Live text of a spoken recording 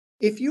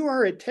If you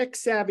are a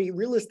tech-savvy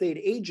real estate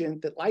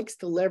agent that likes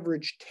to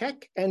leverage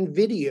tech and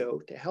video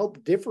to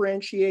help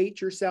differentiate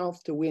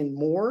yourself to win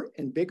more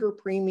and bigger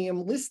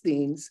premium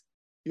listings,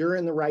 you're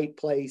in the right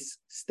place.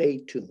 Stay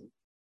tuned.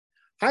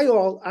 Hi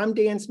all, I'm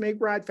Dan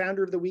Smigrod,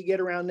 founder of the We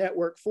Get Around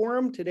Network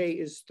Forum. Today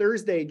is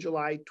Thursday,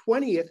 July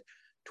 20th,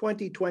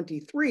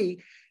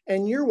 2023,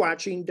 and you're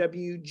watching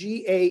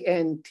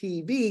WGAN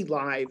TV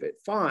live at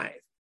 5.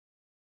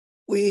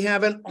 We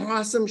have an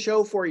awesome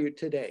show for you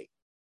today.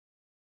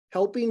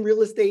 Helping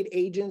real estate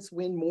agents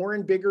win more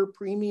and bigger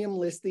premium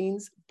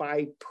listings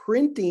by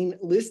printing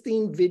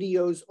listing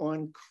videos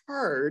on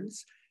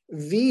cards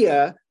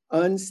via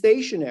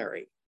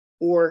Unstationery,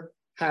 or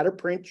how to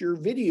print your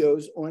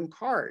videos on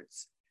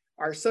cards.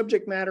 Our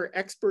subject matter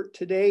expert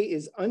today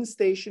is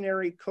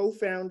Unstationery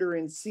co-founder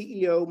and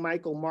CEO,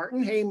 Michael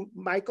Martin. Hey,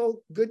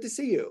 Michael, good to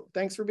see you.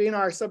 Thanks for being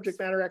our subject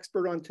matter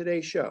expert on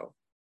today's show.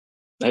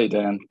 Hey,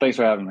 Dan, thanks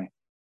for having me.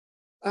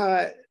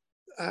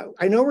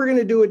 I know we're going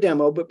to do a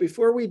demo, but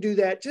before we do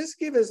that, just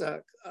give us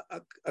a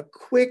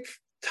quick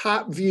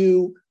top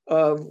view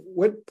of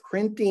what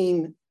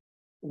printing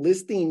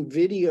listing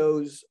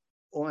videos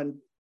on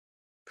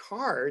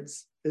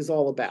cards is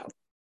all about.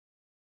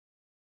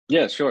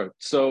 Yeah, sure.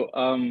 So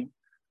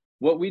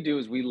what we do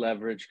is we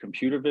leverage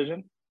computer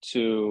vision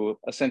to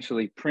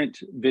essentially print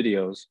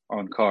videos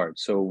on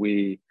cards. So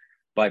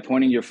by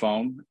pointing your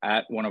phone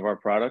at one of our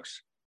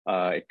products,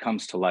 it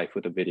comes to life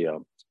with a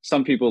video.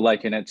 Some people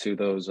liken it to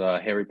those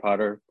Harry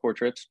Potter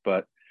portraits,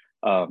 but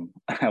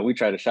we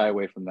try to shy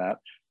away from that.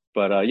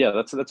 But yeah,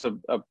 that's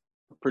a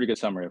pretty good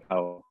summary of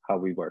how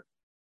we work.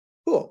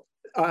 Cool.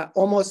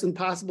 Almost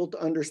impossible to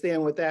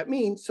understand what that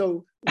means.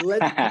 So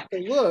let's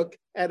take a look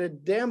at a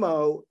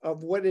demo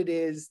of what it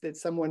is that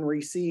someone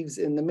receives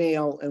in the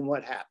mail and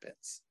what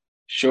happens.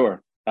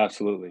 Sure,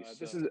 absolutely.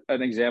 This is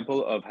an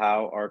example of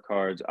how our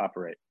cards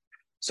operate.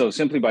 So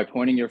simply by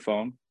pointing your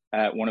phone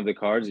at one of the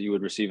cards that you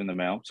would receive in the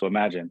mail. So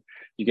imagine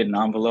you get an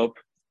envelope,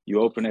 you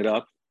open it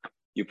up,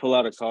 you pull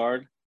out a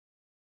card,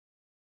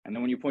 and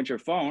then when you point your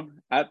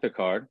phone at the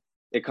card,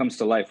 it comes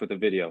to life with a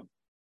video,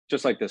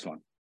 just like this one.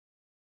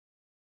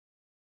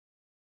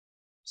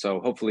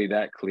 So hopefully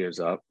that clears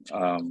up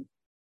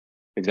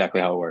exactly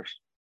how it works.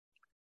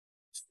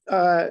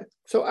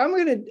 So I'm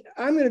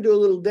gonna do a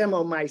little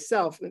demo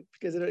myself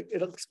because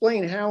it'll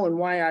explain how and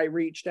why I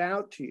reached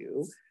out to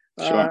you.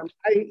 Sure.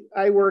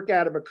 I work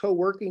out of a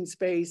co-working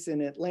space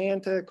in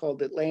Atlanta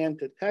called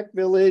Atlanta Tech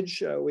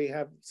Village. We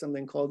have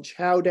something called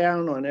Chow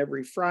Down on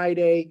every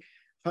Friday.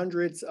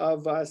 Hundreds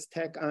of us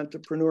tech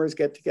entrepreneurs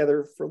get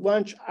together for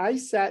lunch. I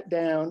sat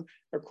down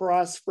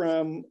across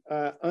from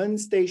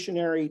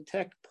Unstationery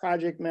tech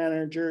project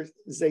manager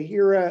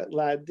Zahira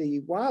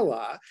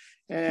Ladiwala.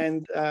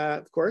 And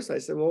of course, I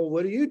said, well,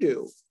 what do you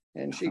do?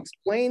 And she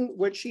explained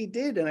what she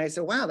did. And I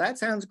said, wow, that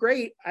sounds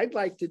great. I'd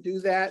like to do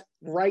that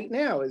right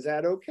now. Is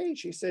that okay?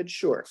 She said,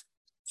 sure.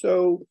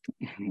 So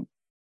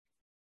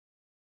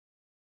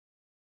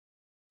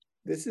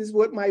this is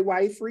what my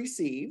wife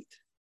received.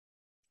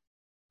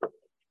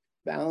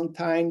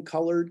 Valentine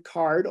colored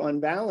card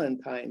on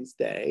Valentine's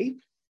Day.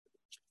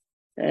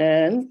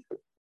 And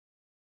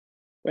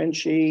when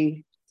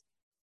she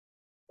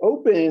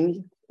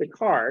opened the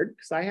card,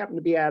 because I happened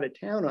to be out of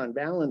town on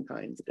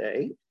Valentine's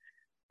Day,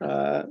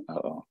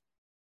 oh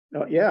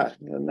yeah,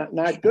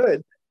 not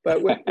good.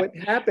 But what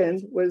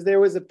happened was there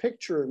was a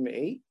picture of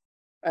me.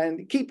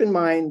 And keep in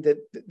mind that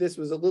this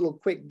was a little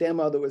quick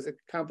demo that was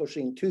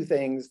accomplishing two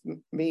things: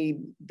 me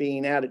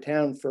being out of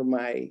town for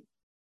my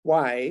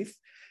wife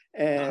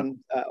and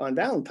on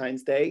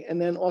Valentine's Day, and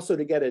then also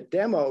to get a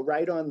demo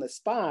right on the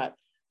spot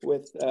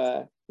with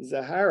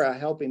Zahara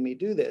helping me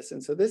do this.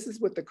 And so this is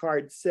what the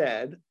card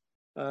said.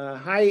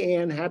 Hi,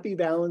 Ann, happy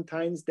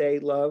Valentine's Day,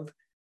 love.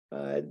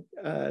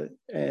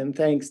 And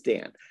thanks,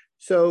 Dan.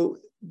 So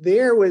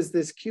there was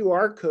this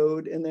QR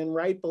code, and then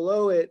right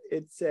below it,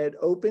 it said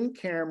open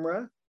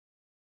camera,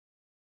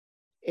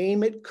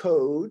 aim at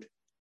code,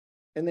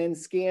 and then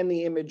scan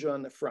the image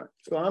on the front.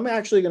 So I'm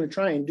actually going to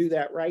try and do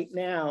that right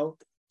now.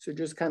 So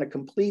just kind of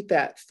complete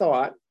that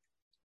thought.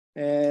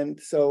 And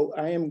so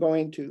I am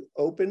going to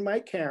open my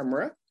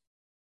camera.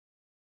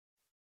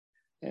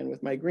 And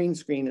with my green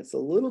screen, it's a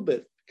little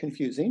bit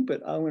confusing,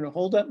 but I'm going to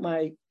hold up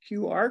my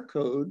QR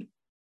code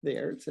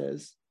there. It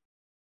says,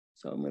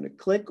 so I'm going to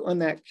click on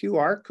that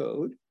QR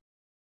code.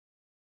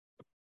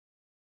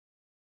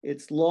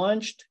 It's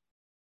launched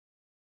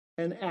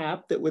an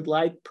app that would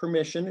like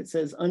permission. It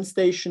says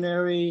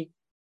Unstationery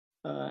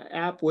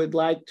app would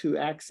like to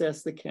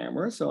access the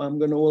camera. So I'm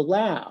going to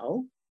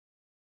allow.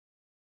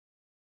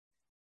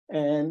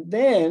 And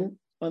then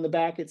on the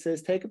back, it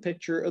says, take a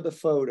picture of the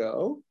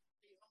photo.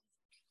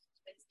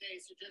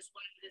 So just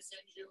wanted to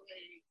send you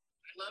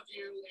I love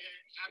you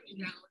and happy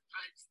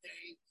Valentine's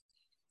Day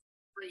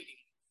greeting.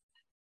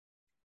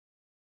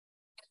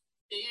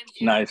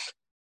 Nice.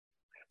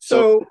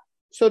 So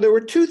there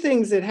were two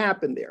things that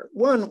happened there.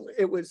 One,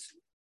 it was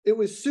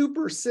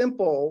super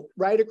simple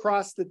right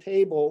across the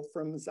table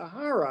from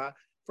Zahara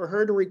for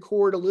her to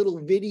record a little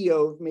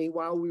video of me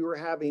while we were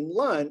having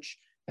lunch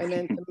and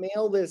then to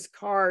mail this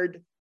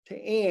card to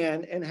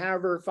Anne and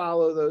have her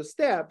follow those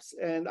steps.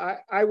 And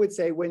I would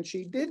say when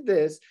she did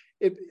this,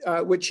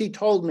 what she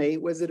told me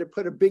was that it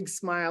put a big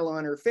smile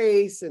on her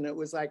face, and it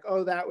was like,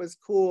 oh, that was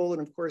cool.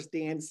 And of course,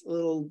 Dan's a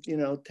little,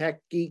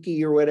 tech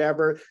geeky or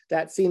whatever.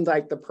 That seemed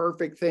like the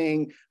perfect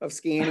thing of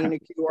scanning a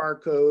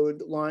QR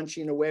code,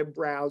 launching a web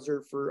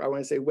browser for, I want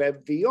to say,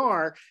 web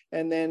VR,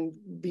 and then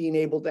being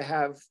able to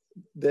have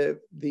the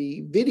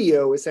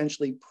video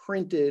essentially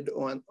printed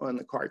on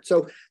the card.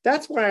 So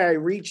that's why I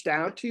reached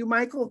out to you,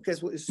 Michael,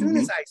 because as soon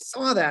as I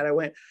saw that, I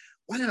went,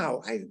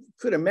 wow, I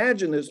could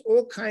imagine there's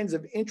all kinds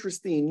of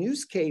interesting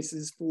use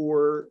cases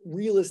for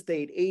real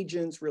estate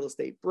agents, real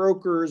estate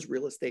brokers,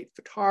 real estate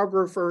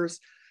photographers.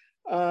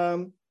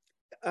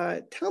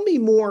 Tell me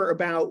more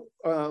about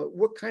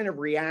what kind of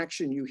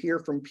reaction you hear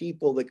from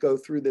people that go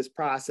through this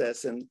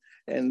process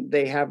and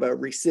they have a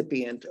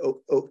recipient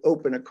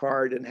open a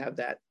card and have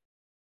that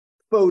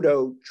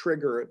photo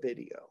trigger a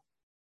video.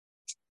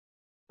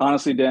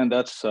 Honestly, Dan,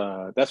 that's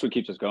what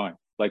keeps us going.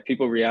 Like,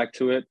 people react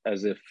to it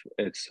as if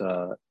it's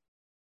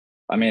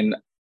I mean,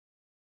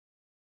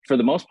 for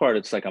the most part,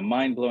 it's like a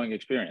mind-blowing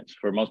experience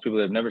for most people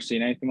that have never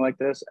seen anything like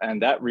this.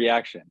 And that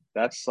reaction,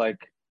 that's like,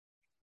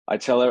 I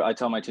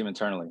tell my team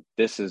internally,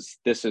 this is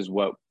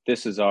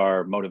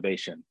our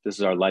motivation. This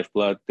is our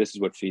lifeblood. This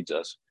is what feeds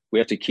us. We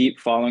have to keep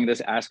following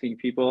this, asking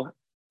people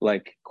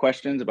like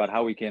questions about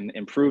how we can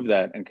improve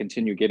that and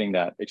continue getting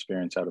that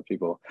experience out of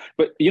people.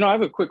 But, I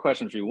have a quick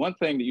question for you. One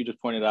thing that you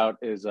just pointed out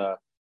is,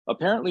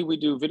 apparently we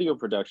do video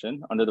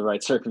production under the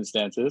right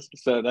circumstances.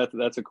 So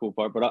that's a cool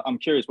part, but I'm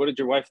curious, what did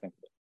your wife think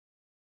of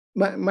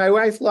it? My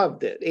wife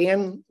loved it.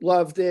 Anne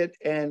loved it.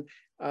 And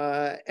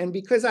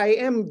because I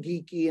am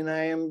geeky and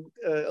I am,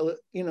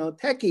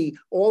 techie,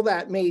 all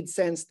that made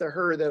sense to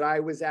her that I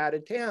was out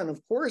of town.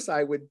 Of course,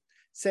 I would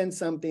send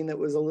something that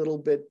was a little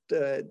bit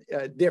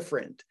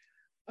different.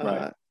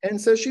 Right. And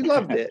so she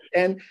loved it.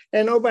 And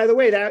oh, by the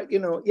way, that,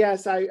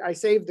 yes, I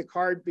saved the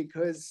card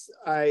because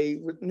I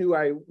knew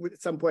I would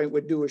at some point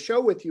would do a show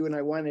with you and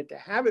I wanted to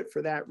have it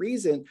for that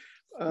reason.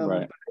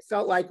 Right. But I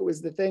felt like it was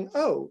the thing,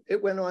 oh,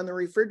 it went on the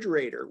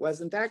refrigerator.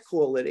 Wasn't that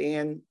cool that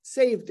Anne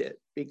saved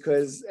it?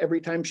 Because every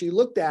time she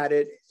looked at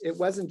it, it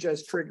wasn't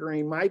just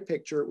triggering my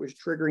picture, it was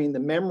triggering the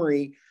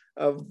memory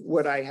of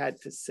what I had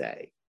to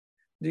say.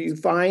 Do you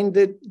find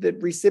that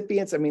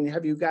recipients,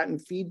 have you gotten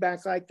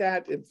feedback like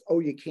that? If,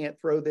 oh, you can't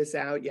throw this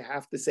out, you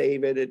have to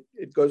save it,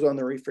 it goes on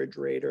the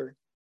refrigerator.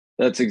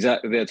 That's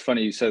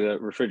funny you said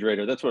that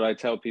refrigerator. That's what I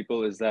tell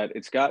people, is that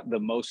it's got the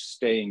most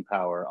staying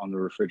power on the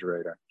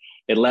refrigerator.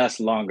 It lasts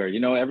longer.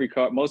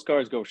 Most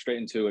cars go straight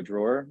into a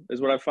drawer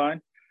is what I find.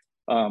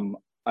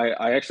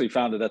 I actually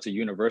found that that's a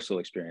universal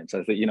experience.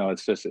 I think,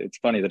 it's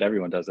funny that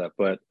everyone does that,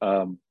 but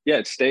yeah,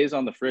 it stays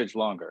on the fridge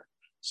longer.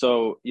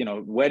 So,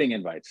 wedding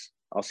invites,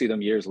 I'll see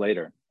them years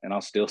later and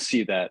I'll still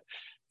see that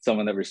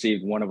someone that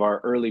received one of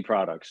our early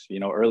products,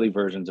 early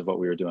versions of what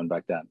we were doing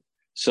back then.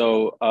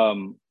 So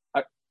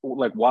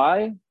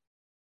why?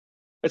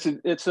 It's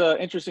an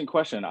interesting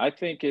question. I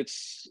think it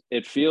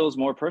feels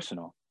more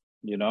personal.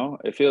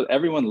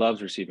 Everyone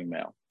loves receiving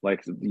mail.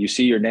 Like, you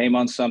see your name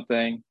on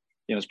something,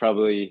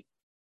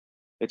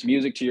 it's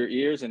music to your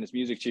ears and it's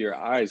music to your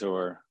eyes,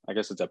 or I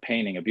guess it's a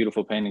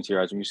beautiful painting to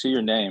your eyes. When you see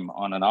your name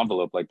on an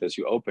envelope like this,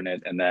 you open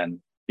it and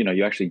then,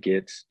 you actually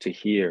get to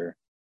hear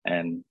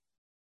and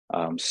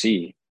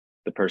see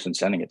the person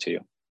sending it to you,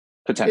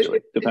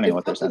 potentially, depending on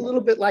what they're sending. It's a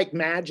little bit like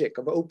magic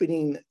of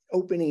opening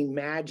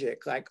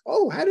magic. Like,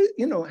 oh, how do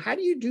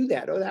you do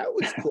that? Oh, that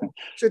was cool.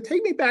 So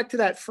take me back to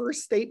that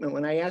first statement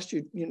when I asked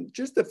you,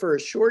 just for a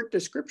short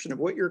description of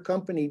what your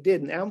company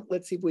did. Now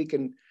let's see if we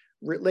can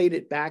relate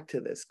it back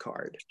to this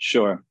card.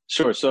 Sure.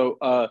 So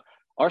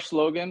our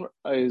slogan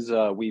is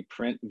we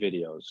print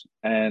videos,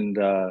 and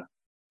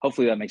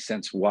hopefully that makes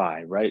sense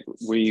why, right?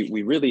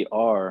 We really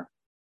are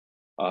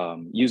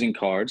using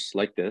cards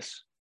like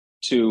this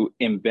to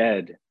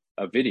embed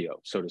a video,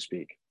 so to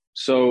speak.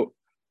 So,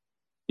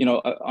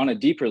 on a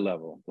deeper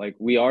level, like,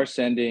 we are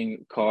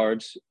sending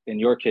cards. In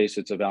your case,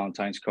 it's a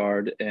Valentine's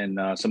card. In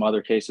some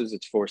other cases,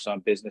 it's for some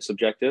business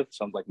objective,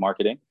 something like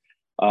marketing.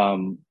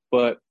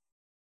 But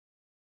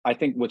I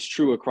think what's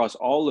true across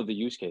all of the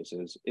use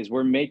cases is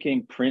we're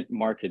making print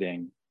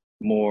marketing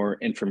more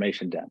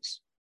information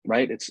dense,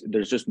 right?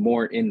 There's just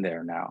more in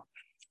there now.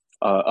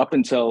 Up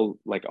until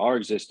like our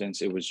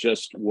existence, it was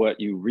just what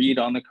you read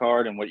on the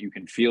card and what you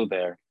can feel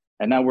there.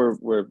 And now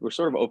we're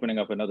sort of opening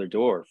up another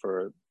door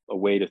for a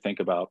way to think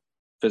about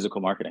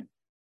physical marketing.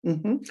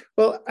 Mm-hmm.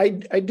 Well, I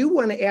do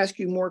want to ask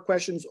you more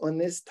questions on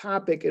this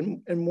topic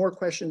and more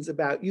questions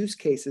about use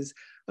cases,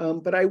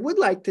 but I would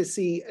like to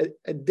see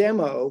a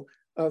demo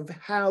of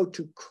how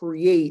to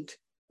create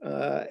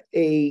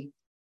a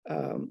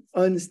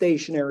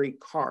unstationary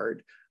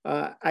card.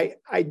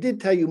 I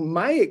did tell you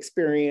my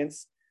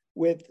experience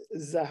with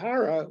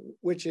Zahara,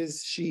 which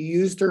is she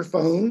used her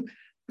phone.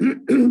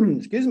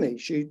 Excuse me.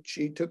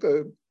 She took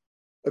a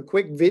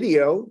quick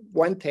video,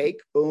 one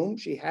take, boom,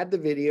 she had the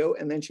video,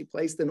 and then she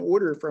placed an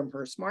order from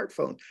her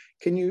smartphone.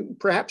 Can you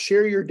perhaps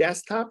share your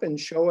desktop and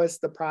show us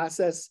the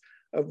process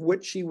of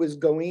what she was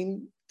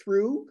going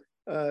through,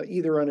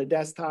 either on a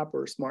desktop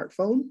or a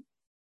smartphone?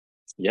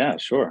 Yeah,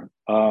 sure.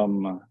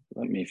 Let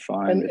me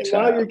find the And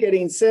while you're tab.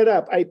 getting set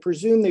up, I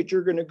presume that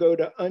you're going to go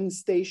to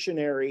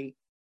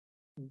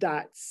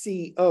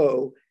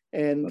unstationery.co.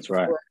 And That's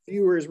right. for our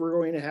viewers, we're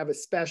going to have a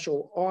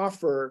special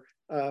offer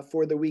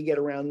for the We Get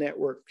Around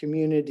Network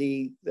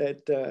community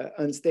that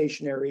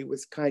Unstationery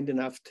was kind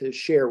enough to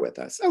share with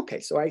us. Okay,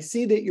 so I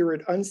see that you're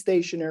at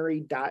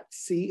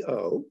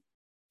unstationery.co.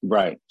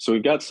 Right. So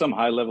we've got some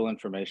high level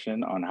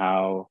information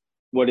on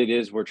what it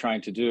is we're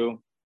trying to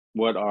do,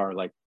 what our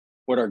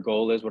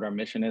goal is, what our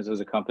mission is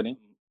as a company.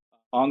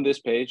 On this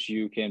page,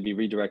 you can be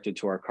redirected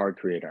to our card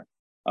creator.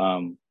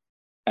 And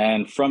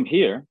from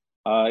here,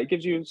 it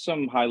gives you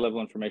some high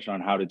level information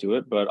on how to do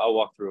it, but I'll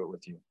walk through it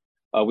with you.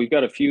 We've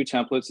got a few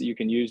templates that you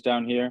can use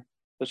down here.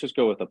 Let's just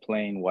go with a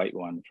plain white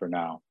one for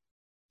now.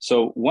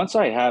 So once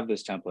I have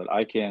this template,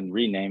 I can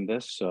rename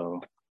this.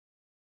 So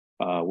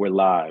we're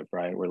live,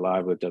 right? We're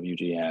live with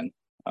WGAN,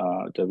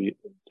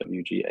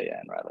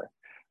 WGAN rather.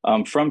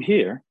 From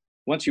here,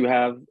 once you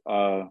have,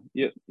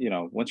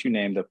 once you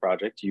name the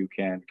project, you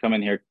can come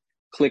in here,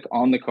 click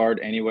on the card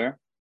anywhere,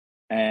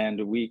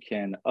 and we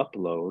can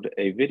upload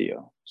a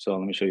video. So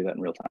let me show you that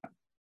in real time.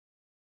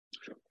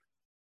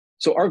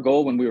 So our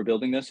goal when we were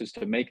building this is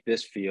to make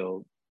this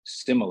feel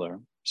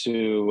similar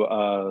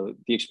to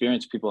the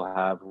experience people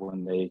have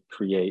when they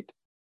create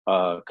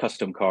a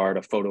custom card,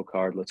 a photo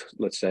card,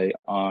 let's say,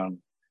 on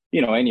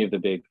any of the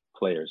big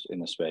players in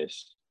the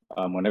space.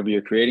 Whenever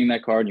you're creating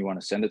that card and you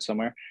want to send it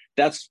somewhere,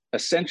 that's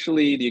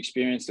essentially the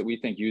experience that we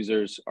think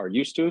users are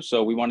used to.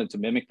 So we wanted to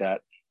mimic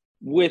that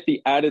with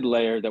the added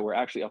layer that we're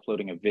actually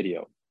uploading a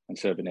video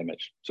instead of an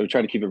image. So we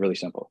try to keep it really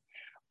simple.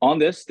 On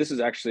this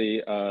is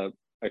actually a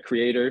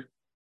creator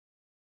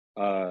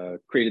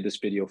created this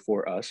video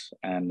for us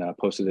and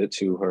posted it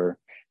to her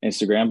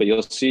Instagram, but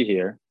you'll see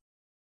here.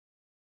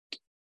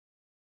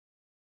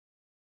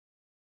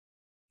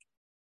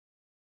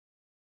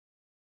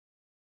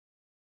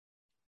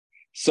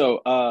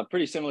 So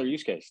pretty similar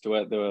use case to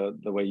what the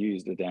way you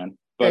used it, Dan.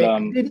 But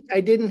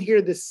I didn't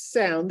hear the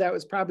sound. That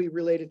was probably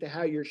related to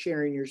how you're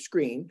sharing your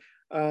screen.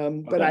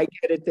 But okay. I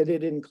get it that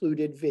it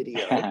included video,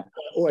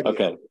 audio.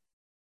 Okay,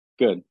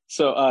 good.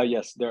 So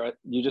yes,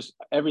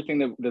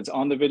 everything that's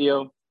on the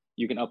video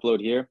you can upload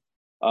here.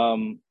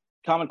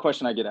 Common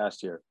question I get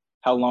asked here: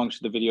 how long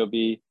should the video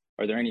be?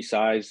 Are there any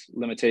size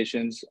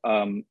limitations?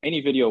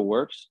 Any video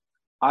works.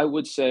 I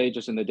would say,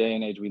 just in the day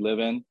and age we live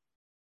in,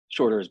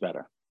 shorter is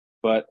better.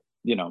 But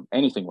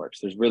anything works.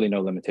 There's really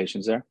no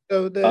limitations there.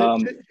 So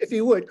if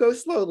you would go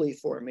slowly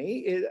for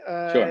me,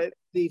 sure.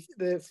 The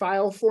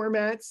file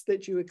formats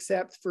that you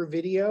accept for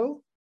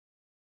video.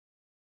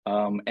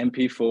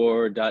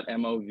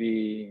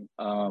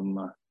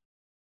 MP4.mov.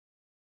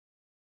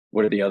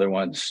 What are the other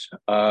ones?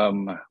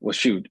 Well,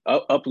 shoot,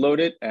 upload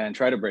it and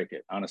try to break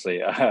it.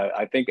 Honestly,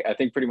 I think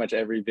pretty much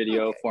every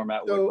video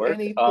format would work.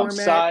 Any format,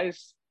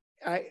 size.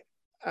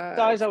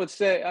 Size, I would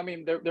say. I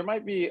mean, there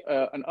might be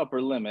an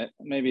upper limit,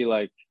 maybe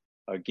like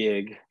a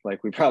gig.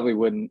 Like we probably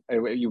wouldn't.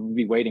 You'd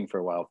be waiting for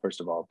a while,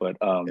 first of all.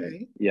 But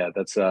okay. Yeah,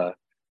 that's I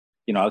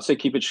would say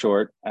keep it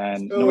short,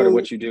 and no matter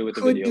what you do with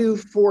the video. Could do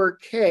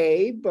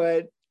 4K,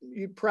 but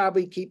you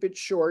probably keep it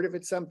short. If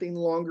it's something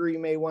longer, you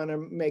may want to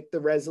make the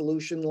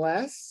resolution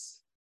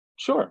less.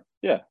 Sure.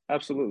 Yeah,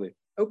 absolutely.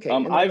 Okay.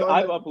 I've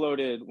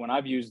uploaded, when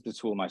I've used the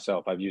tool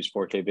myself, I've used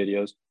 4K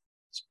videos.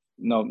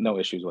 No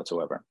issues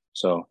whatsoever.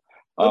 So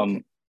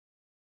okay.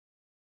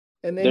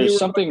 And then there's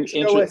something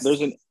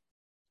interesting.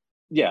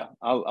 Yeah,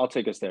 I'll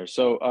take us there.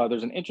 So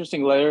there's an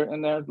interesting layer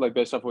in there, like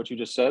based off what you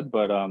just said,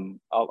 but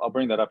I'll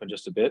bring that up in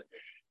just a bit.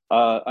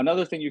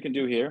 Another thing you can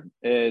do here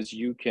is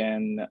you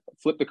can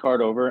flip the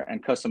card over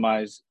and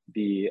customize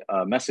the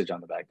message on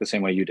the back the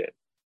same way you did.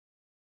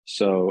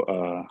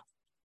 So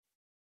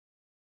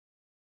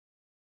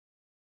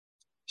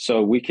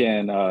we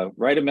can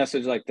write a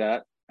message like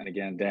that. And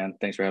again, Dan,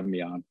 thanks for having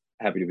me on.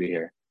 Happy to be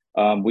here.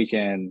 We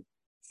can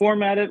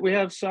format it. We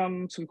have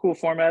some cool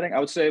formatting. I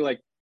would say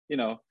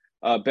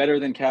better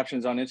than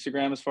captions on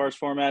Instagram as far as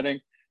formatting.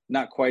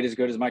 Not quite as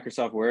good as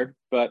Microsoft Word,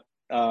 but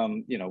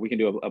we can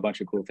do a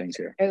bunch of cool things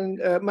here. And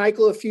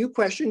Michael, a few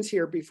questions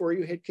here before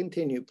you hit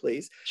continue,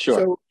 please. Sure.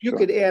 So you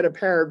could add a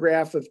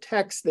paragraph of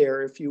text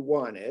there if you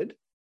wanted.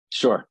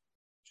 Sure.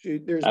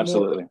 There's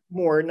absolutely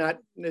more.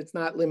 It's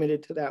not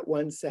limited to that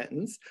one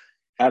sentence.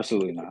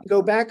 Absolutely not.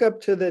 Go back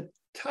up to the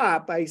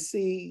top. I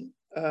see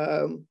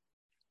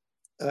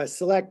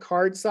select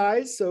card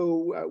size.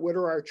 So what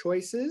are our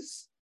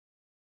choices?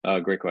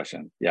 Great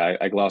question. Yeah,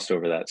 I glossed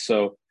over that.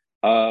 So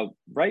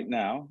right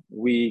now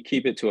we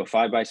keep it to a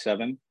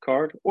 5x7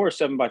 card or a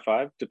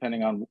 7x5,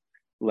 depending on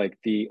like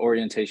the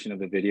orientation of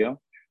the video.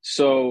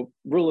 So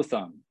rule of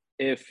thumb,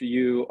 if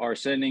you are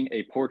sending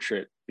a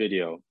portrait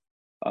video,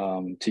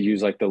 to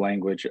use like the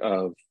language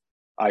of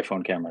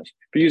iPhone cameras,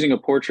 if you're using a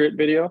portrait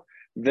video,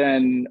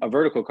 then a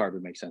vertical card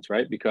would make sense,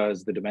 right?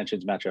 Because the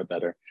dimensions match up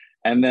better.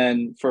 And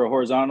then for a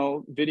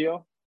horizontal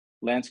video,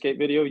 landscape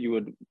video,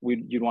 you'd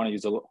want to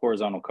use a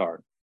horizontal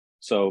card.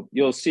 So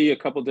you'll see a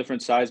couple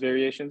different size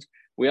variations.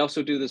 We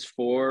also do this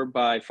 4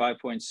 by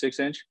 5.6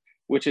 inch,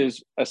 which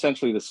is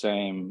essentially the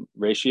same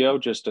ratio,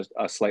 just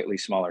a slightly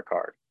smaller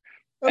card.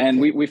 Okay. And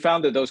we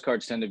found that those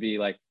cards tend to be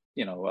like,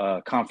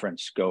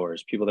 conference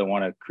goers, people that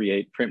want to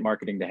create print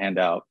marketing to hand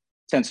out,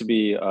 tends to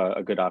be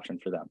a good option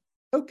for them.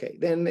 Okay,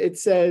 then it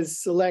says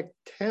select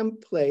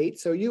template.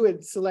 So you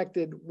had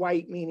selected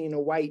white, meaning a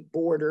white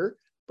border,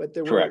 but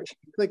there were,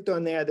 clicked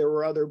on there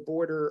were other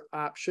border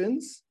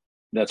options.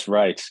 That's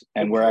right.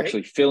 And we're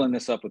actually filling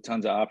this up with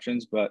tons of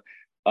options. But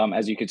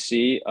as you could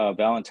see,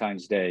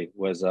 Valentine's Day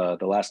was the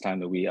last time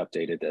that we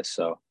updated this.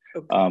 So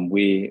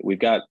we've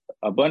got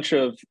a bunch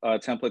of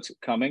templates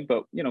coming,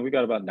 but we've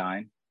got about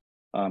 9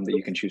 that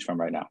you can choose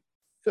from right now.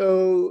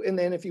 So, and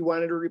then if you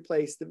wanted to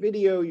replace the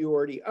video you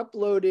already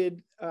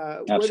uploaded,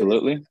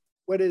 absolutely.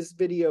 What does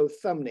video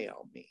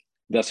thumbnail mean?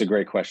 That's a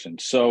great question.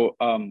 So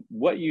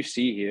what you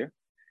see here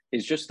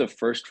is just the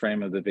first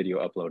frame of the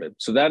video uploaded.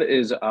 So that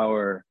is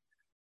our,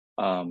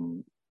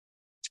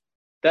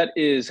 that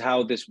is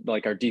how this,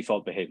 like our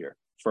default behavior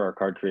for our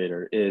card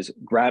creator is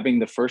grabbing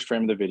the first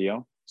frame of the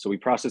video. So we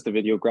process the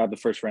video, grab the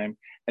first frame,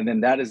 and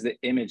then that is the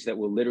image that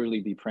will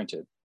literally be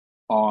printed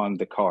on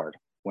the card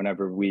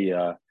whenever we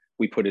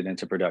put it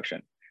into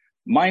production.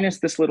 Minus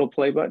this little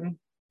play button,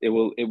 it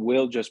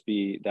will just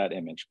be that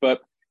image.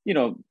 But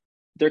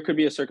there could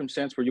be a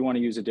circumstance where you want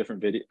to use a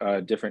different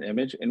video, different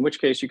image, in which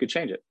case you could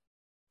change it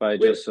by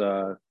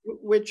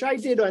which I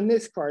did on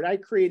this card. I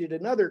created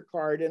another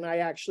card, and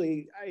I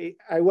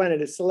wanted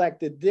to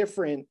select a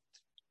different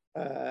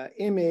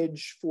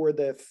image for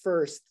the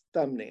first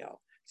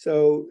thumbnail.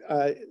 So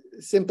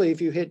simply,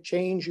 if you hit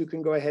change, you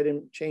can go ahead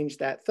and change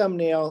that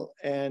thumbnail.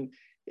 And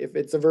if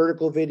it's a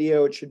vertical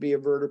video, it should be a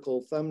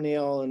vertical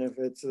thumbnail. And if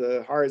it's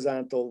a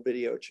horizontal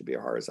video, it should be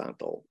a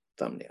horizontal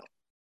thumbnail.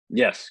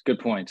 Yes, good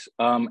point.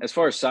 As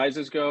far as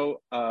sizes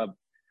go,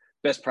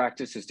 best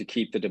practice is to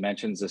keep the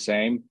dimensions the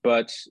same,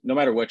 but no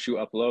matter what you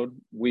upload,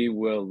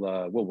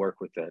 we'll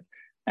work with it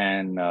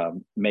and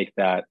make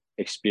that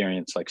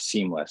experience like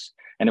seamless.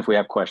 And if we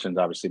have questions,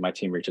 obviously my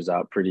team reaches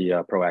out pretty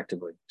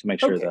proactively to make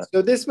sure that.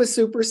 So this was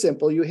super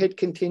simple. You hit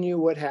continue,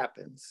 what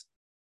happens?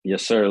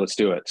 Yes, sir, let's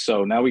do it.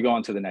 So now we go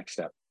on to the next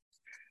step.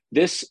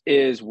 This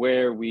is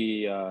where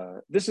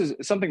this is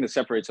something that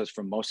separates us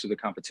from most of the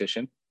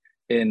competition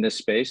in this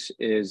space,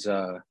 is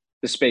the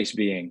space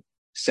being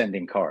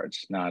sending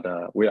cards. Not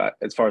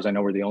as far as I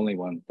know, we're the only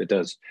one that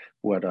does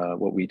what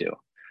we do.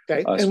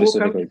 Okay, and we'll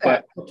come to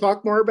that. We'll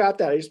talk more about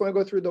that. I just want to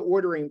go through the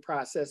ordering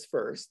process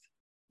first.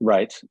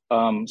 Right.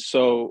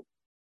 So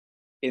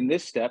in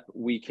this step,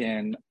 we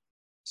can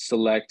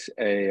select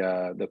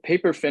the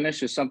paper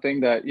finish is something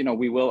that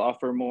we will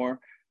offer more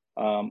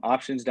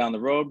options down the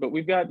road, but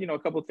we've got a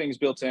couple of things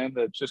built in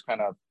that just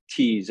kind of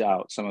tease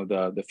out some of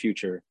the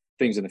future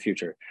things in the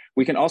future.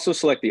 We can also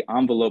select the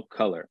envelope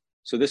color.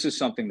 So this is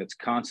something that's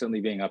constantly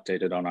being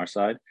updated on our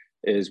side,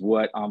 is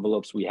what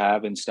envelopes we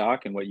have in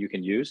stock and what you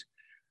can use.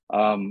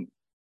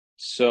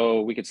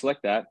 So we could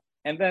select that.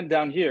 And then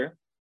down here,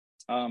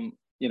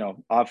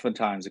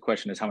 oftentimes the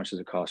question is, how much does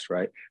it cost,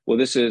 right? Well,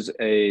 this is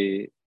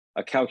a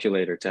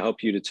calculator to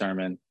help you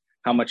determine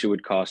how much it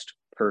would cost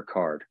per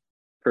card,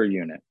 per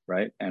unit,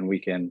 right? And we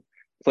can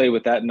play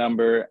with that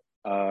number.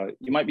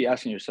 You might be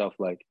asking yourself,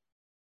 like,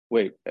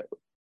 wait,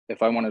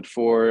 if I wanted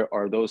 4,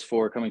 are those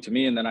 4 coming to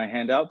me and then I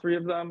hand out 3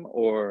 of them?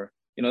 Or,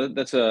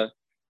 that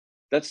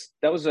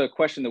was a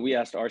question that we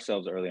asked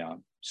ourselves early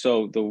on.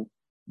 So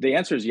the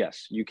answer is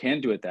yes, you can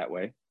do it that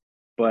way.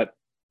 But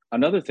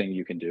another thing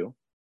you can do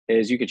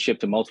is you could ship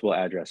to multiple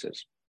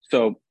addresses.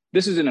 So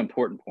this is an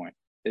important point,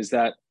 is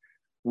that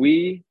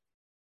we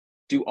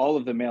do all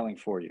of the mailing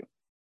for you,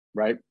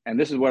 right? And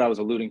this is what I was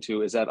alluding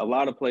to, is that a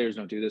lot of players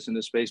don't do this in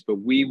this space,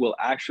 but we will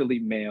actually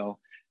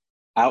mail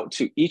out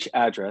to each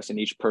address and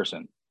each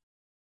person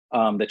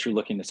that you're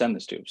looking to send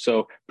this to.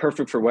 So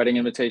perfect for wedding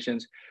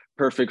invitations,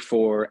 perfect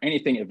for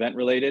anything event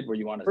related where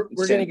you want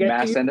to send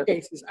mass use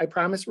cases. I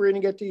promise we're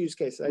going to get to use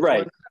cases. I just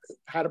want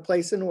how to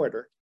place an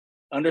order.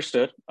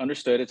 Understood.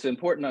 It's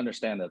important to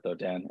understand that though,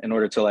 Dan, in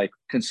order to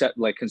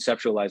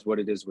conceptualize what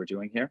it is we're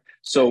doing here.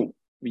 So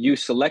you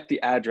select the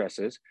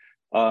addresses.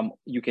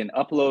 You can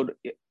upload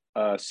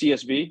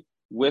CSV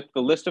with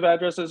the list of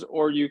addresses,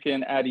 or you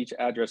can add each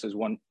address as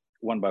one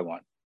by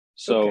one.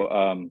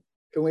 So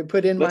can we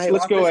put in my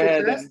let's go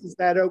ahead address? Is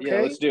that okay?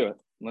 Yeah,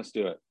 let's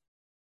do it.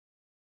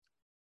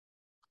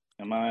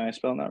 Am I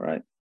spelling that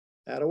right?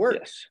 That'll work.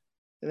 Yes.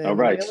 And then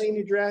the mailing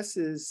address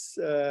is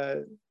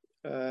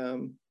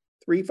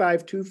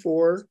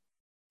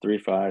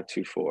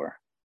 3524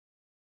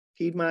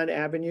 Piedmont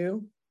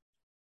Avenue.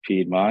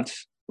 Piedmont.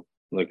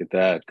 Look at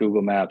that.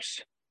 Google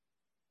Maps.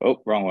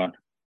 Oh, wrong one.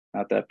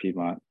 Not that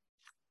Piedmont.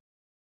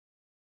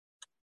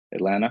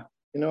 Atlanta.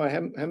 I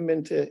haven't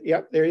been to.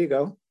 Yep, there you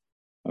go.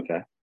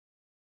 Okay.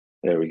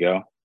 There we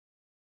go.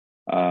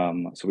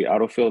 So we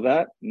autofill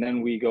that, and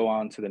then we go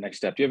on to the next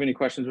step. Do you have any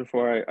questions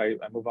before I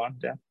move on,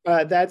 Dan?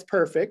 That's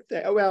perfect.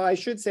 Well, I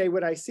should say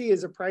what I see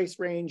is a price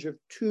range of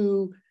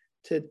 $2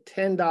 to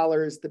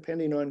 $10,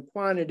 depending on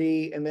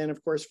quantity. And then,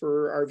 of course,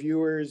 for our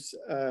viewers,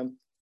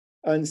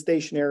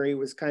 Unstationery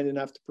was kind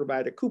enough to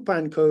provide a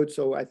coupon code,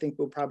 so I think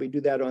we'll probably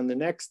do that on the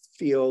next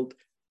field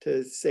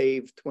to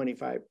save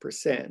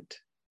 25%.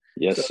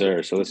 Yes, So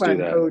sir. So let's do coupon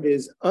that. code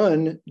is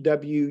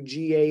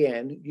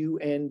WGAN,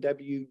 UNWGAN,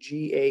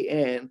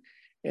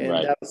 and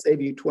Right. that'll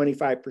save you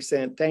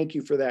 25%. Thank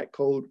you for that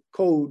code,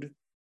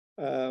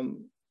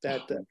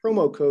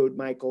 promo code,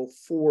 Michael,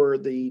 for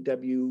the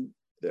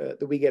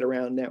We Get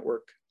Around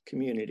Network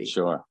community.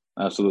 Sure.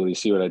 Absolutely.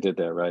 See what I did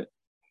there, right?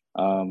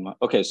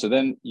 Okay, so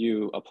then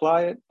you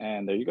apply it,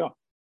 and there you go.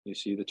 You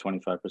see the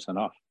 25%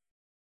 off.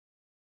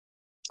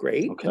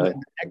 Great. Okay. And then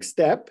the next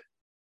step.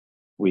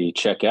 We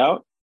check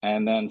out,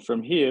 and then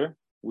from here,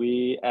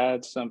 we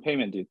add some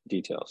payment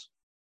details.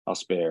 I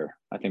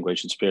think we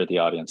should spare the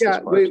audience Yeah,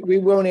 this part. we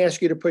won't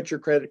ask you to put your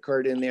credit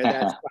card in there.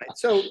 That's fine.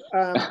 So,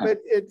 but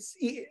it's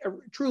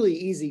truly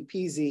easy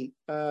peasy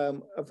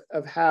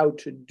of how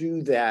to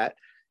do that.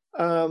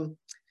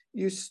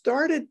 You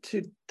started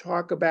to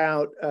talk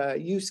about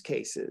use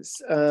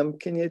cases.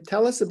 Can you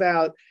tell us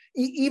about,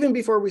 even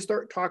before we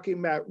start talking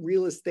about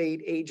real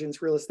estate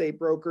agents, real estate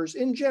brokers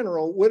in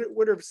general,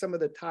 what are some of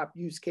the top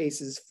use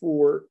cases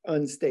for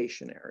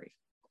Unstationery?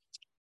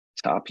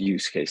 Top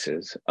use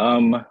cases.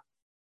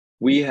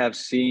 We have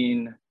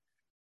seen,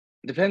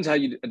 it depends how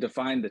you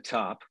define the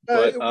top,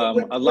 but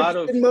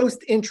what's been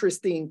most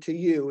interesting to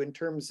you in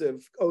terms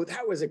of, oh,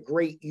 that was a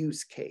great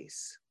use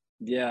case?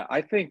 Yeah,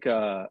 I think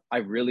I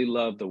really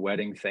love the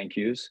wedding thank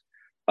yous.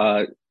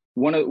 One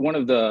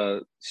of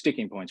the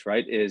sticking points,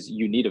 right, is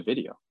you need a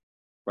video,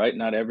 right?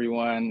 Not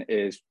everyone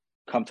is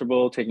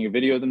comfortable taking a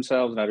video of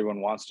themselves. Not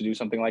everyone wants to do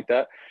something like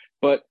that.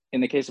 But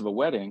in the case of a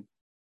wedding,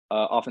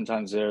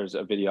 oftentimes there's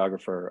a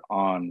videographer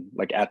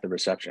at the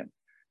reception.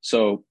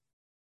 So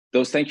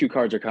those thank you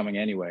cards are coming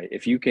anyway.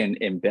 If you can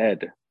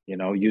embed,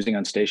 using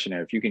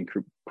Unstationery, if you can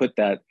put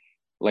that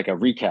like a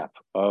recap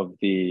of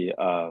the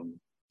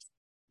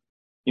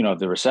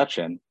the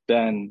reception,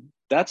 then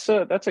that's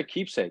a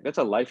keepsake. That's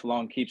a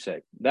lifelong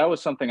keepsake. That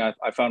was something I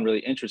found really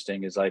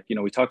interesting, is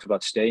we talked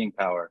about staying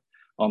power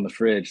on the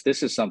fridge.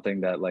 This is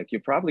something that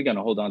you're probably going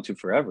to hold on to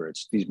forever.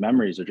 It's these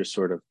memories are just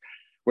sort of,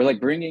 we're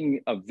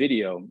bringing a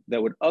video that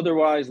would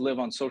otherwise live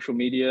on social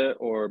media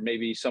or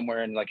maybe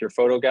somewhere in your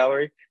photo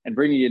gallery and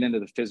bringing it into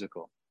the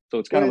physical. So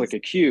it's kind of like a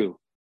cue.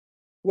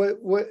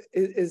 What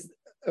is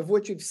of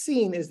what you've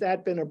seen, has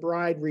that been a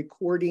bride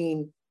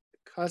recording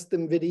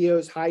custom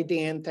videos? Hi,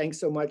 Dan, thanks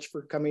so much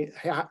for coming.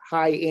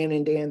 Hi, Ann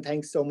and Dan,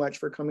 thanks so much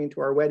for coming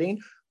to our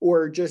wedding.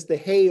 Or just the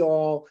hey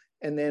all,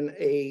 and then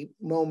a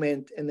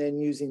moment, and then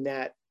using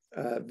that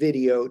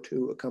video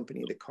to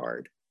accompany the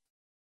card?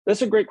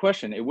 That's a great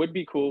question. It would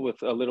be cool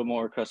with a little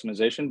more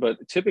customization, but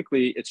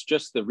typically it's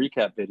just the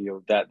recap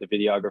video that the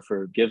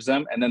videographer gives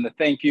them. And then the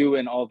thank you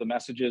and all the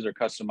messages are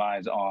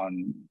customized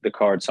on the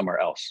card somewhere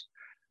else.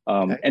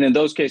 Okay. And in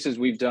those cases,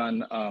 we've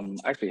done,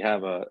 actually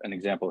have an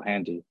example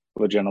handy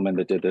of a gentleman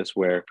that did this,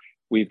 where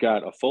we've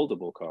got a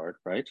foldable card,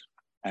 right?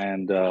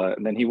 And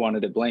then he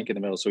wanted it blank in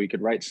the middle so he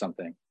could write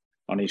something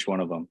on each one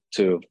of them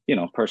to,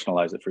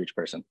 personalize it for each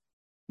person.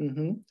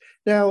 Mm-hmm.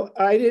 Now,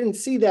 I didn't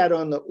see that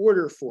on the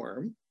order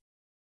form.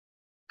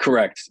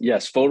 Correct.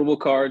 Yes, foldable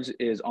cards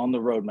is on the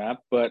roadmap,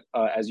 but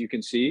as you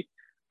can see,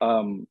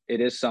 it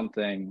is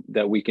something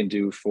that we can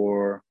do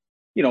for,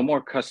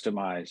 more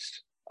customized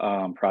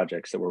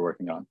projects that we're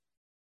working on.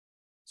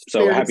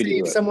 So happy to do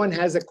it. If someone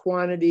has a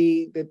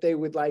quantity that they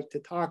would like to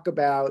talk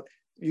about,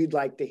 you'd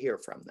like to hear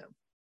from them.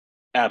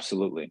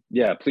 Absolutely.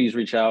 Yeah, please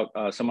reach out.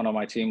 Someone on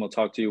my team will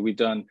talk to you. We've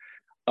done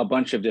a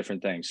bunch of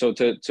different things. So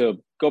to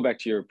go back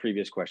to your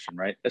previous question,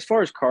 right? As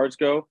far as cards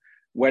go,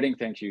 wedding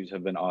thank yous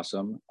have been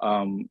awesome.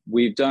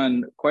 We've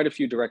done quite a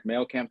few direct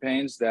mail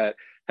campaigns that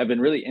have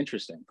been really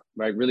interesting,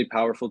 right? Really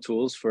powerful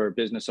tools for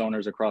business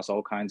owners across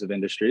all kinds of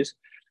industries.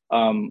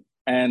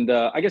 And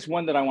I guess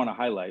one that I want to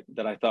highlight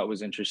that I thought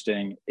was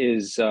interesting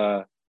is,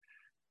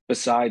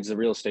 besides the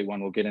real estate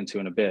one we'll get into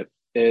in a bit,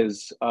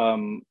 is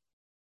again,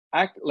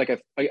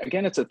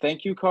 it's a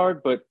thank you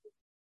card, but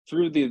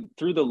through the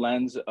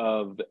lens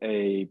of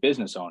a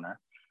business owner.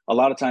 A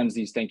lot of times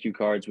these thank you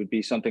cards would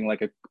be something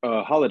like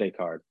a holiday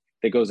card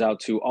that goes out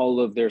to all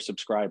of their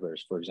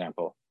subscribers, for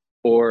example,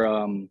 or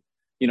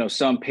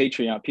some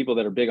Patreon people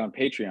that are big on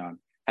Patreon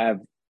have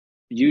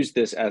used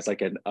this as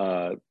like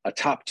a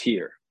top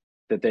tier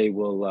that they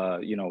will,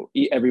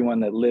 everyone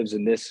that lives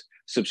in this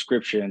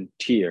subscription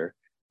tier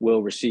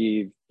will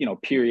receive,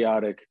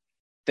 periodic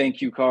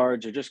thank you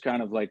cards, or just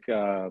kind of like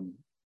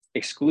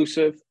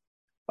exclusive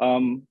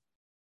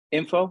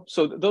info.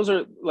 So those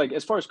are,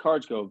 as far as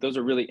cards go, those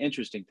are really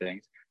interesting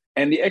things.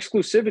 And the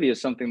exclusivity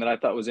is something that I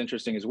thought was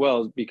interesting as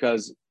well,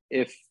 because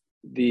if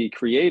the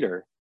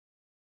creator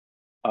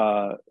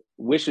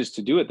wishes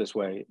to do it this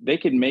way, they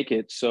can make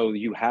it so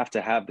you have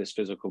to have this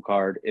physical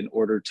card in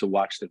order to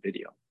watch the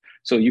video.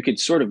 So you could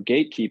sort of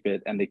gatekeep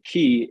it, and the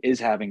key is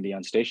having the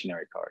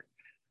Unstationery card.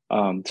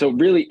 So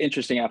really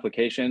interesting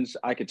applications.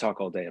 I could talk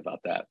all day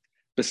about that.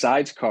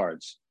 Besides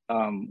cards,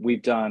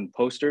 we've done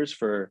posters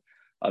for,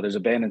 there's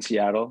a band in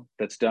Seattle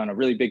that's done a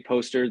really big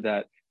poster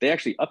that they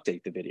actually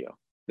update the video.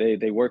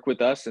 They work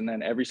with us, and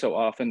then every so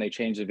often they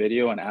change the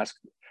video and ask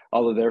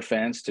all of their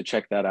fans to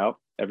check that out,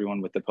 everyone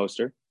with the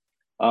poster.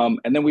 And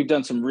then we've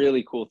done some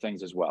really cool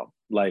things as well.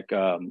 Like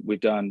we've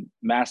done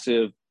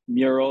massive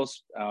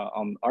murals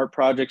on art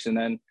projects, and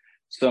then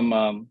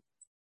some,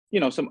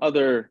 some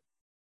other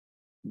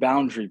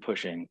boundary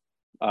pushing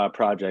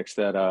projects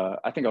that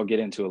I think I'll get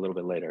into a little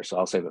bit later. So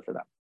I'll save it for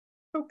them.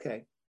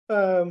 Okay.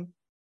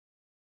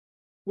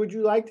 Would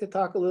you like to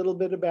talk a little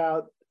bit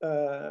about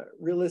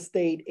real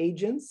estate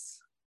agents?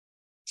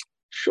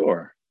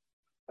 Sure.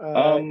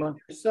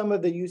 Some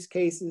of the use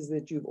cases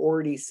that you've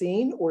already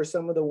seen, or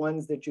some of the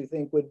ones that you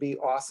think would be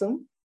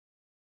awesome?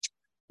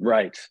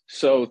 Right.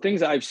 So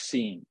things I've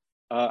seen,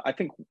 I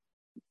think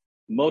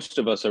most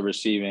of us are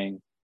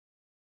receiving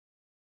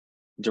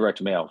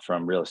direct mail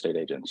from real estate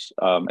agents.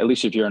 At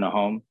least if you're in a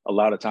home, a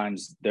lot of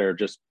times they're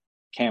just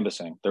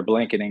canvassing, they're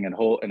blanketing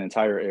an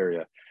entire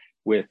area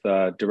with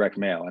direct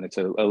mail. And it's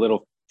a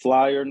little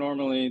flyer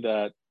normally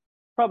that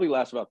probably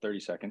lasts about 30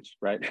 seconds,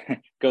 right?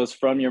 Goes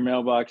from your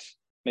mailbox,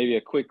 maybe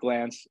a quick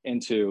glance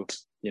into,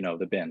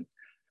 the bin.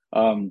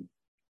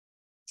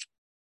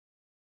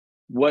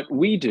 What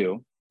we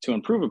do to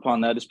improve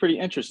upon that is pretty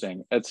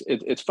interesting.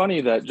 It's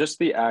funny that just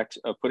the act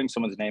of putting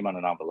someone's name on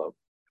an envelope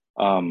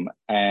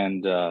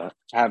and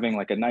having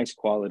like a nice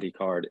quality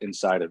card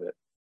inside of it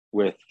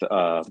with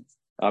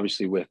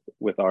obviously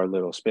with our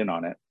little spin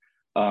on it,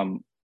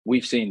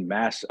 we've seen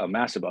a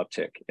massive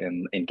uptick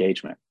in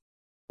engagement.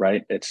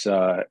 Right.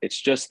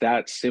 It's just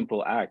that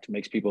simple act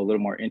makes people a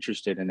little more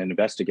interested in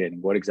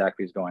investigating what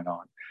exactly is going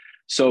on.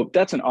 So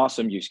that's an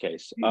awesome use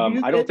case.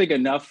 I don't think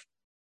enough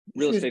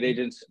real estate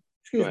agents.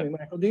 Excuse me,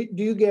 Michael.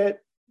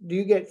 Do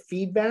you get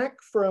feedback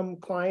from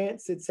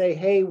clients that say,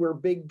 "Hey, we're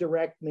big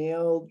direct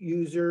mail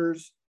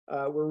users.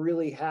 We're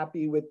really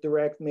happy with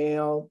direct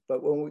mail,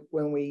 but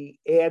when we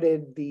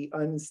added the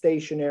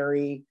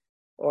unstationary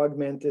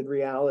augmented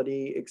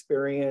reality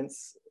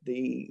experience,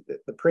 the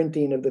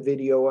printing of the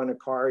video on a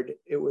card,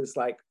 it was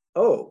like,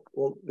 oh,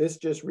 well, this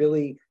just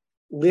really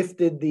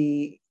lifted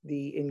the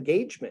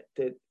engagement.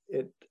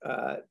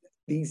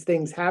 These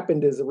things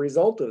happened as a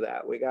result of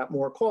that. We got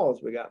more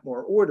calls, we got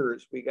more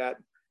orders, we got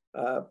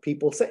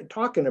people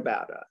talking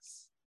about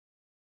us."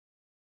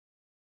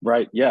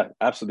 Right. Yeah,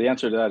 absolutely. The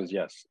answer to that is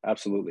yes,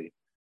 absolutely.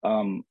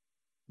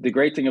 The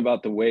great thing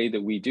about the way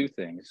that we do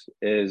things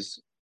is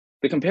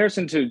the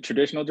comparison to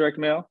traditional direct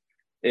mail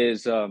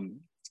is,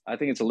 I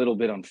think it's a little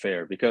bit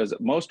unfair, because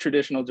most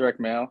traditional direct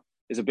mail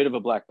is a bit of a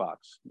black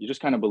box. You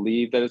just kind of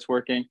believe that it's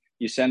working,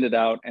 you send it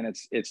out, and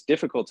it's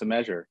difficult to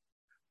measure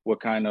what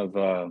kind of,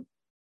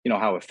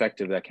 how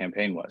effective that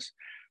campaign was,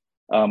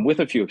 with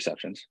a few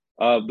exceptions.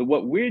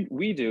 What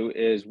we do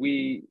is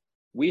we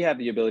have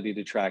the ability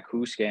to track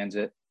who scans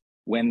it,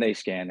 when they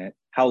scan it,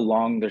 how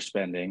long they're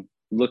spending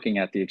looking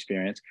at the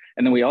experience.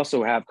 And then we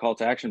also have call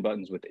to action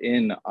buttons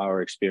within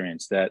our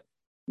experience that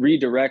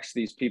redirects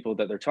these people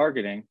that they're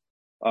targeting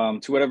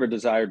to whatever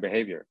desired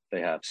behavior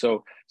they have.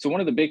 So one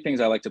of the big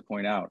things I like to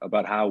point out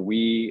about how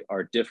we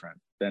are different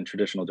than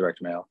traditional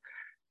direct mail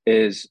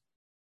is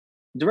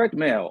direct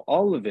mail,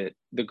 all of it,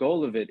 the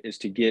goal of it is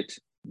to get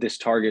this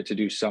target to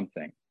do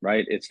something,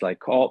 right? It's like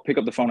pick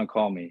up the phone and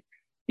call me,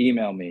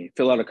 email me,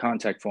 fill out a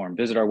contact form,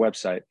 visit our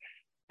website.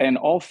 And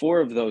all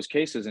four of those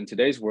cases in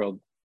today's world,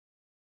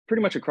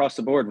 pretty much across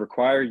the board,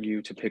 require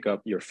you to pick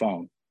up your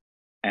phone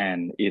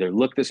and either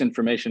look this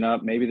information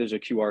up. Maybe there's a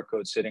QR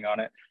code sitting on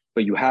it,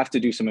 but you have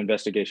to do some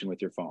investigation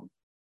with your phone.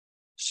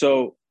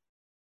 So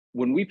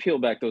when we peel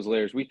back those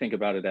layers, we think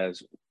about it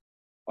as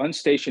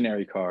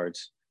unstationary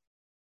cards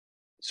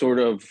sort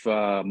of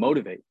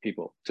motivate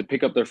people to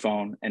pick up their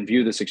phone and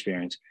view this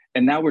experience.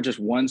 And now we're just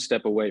one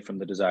step away from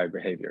the desired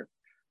behavior.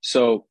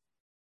 So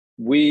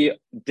we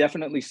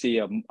definitely see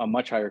a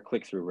much higher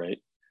click-through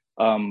rate.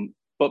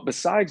 But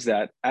besides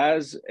that,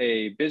 as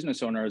a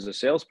business owner, as a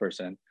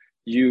salesperson,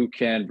 you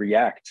can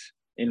react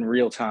in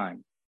real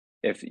time.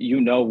 If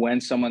you know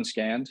when someone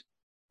scanned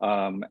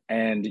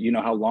and you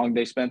know how long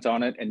they spent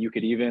on it, and you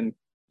could even,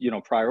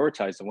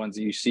 prioritize the ones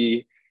that you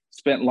see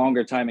spent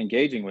longer time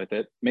engaging with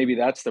it, maybe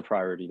that's the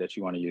priority that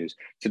you want to use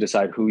to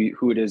decide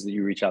who it is that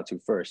you reach out to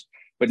first.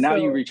 But now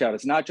you reach out,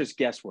 it's not just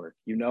guesswork,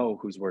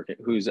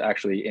 who's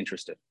actually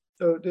interested.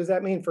 So does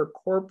that mean for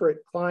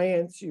corporate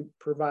clients, you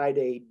provide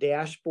a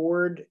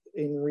dashboard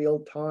in real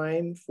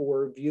time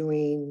for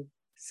viewing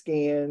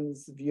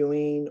scans,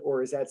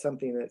 or is that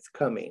something that's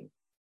coming?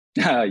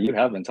 You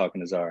have been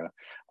talking to Zara.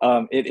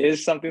 It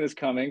is something that's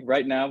coming.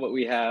 Right now, what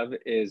we have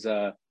is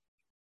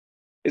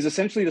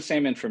essentially the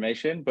same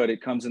information, but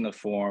it comes in the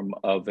form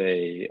of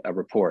a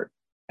report.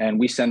 And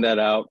we send that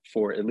out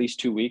for at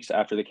least 2 weeks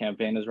after the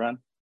campaign is run.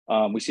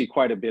 We see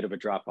quite a bit of a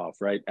drop off,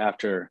 right?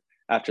 After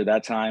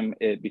that time,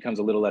 it becomes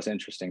a little less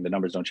interesting. The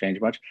numbers don't change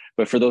much.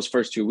 But for those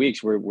first 2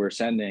 weeks, we're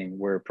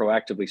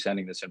proactively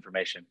sending this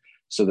information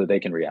so that they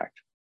can react.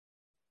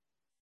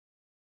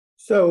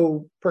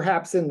 So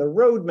perhaps in the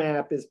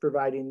roadmap is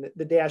providing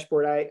the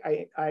dashboard.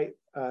 I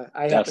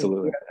happen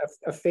to be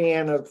a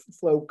fan of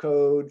flow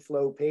code,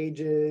 flow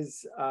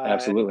pages.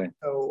 Absolutely.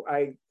 So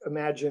I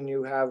imagine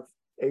you have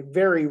a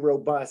very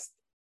robust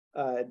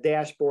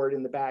dashboard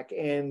in the back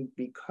end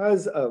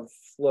because of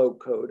flow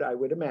code, I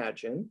would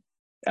imagine.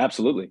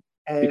 Absolutely.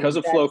 And because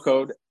of flow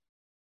code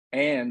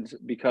and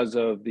because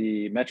of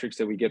the metrics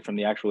that we get from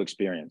the actual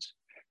experience,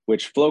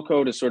 which flow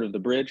code is sort of the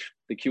bridge.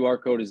 The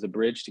QR code is the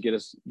bridge to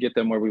get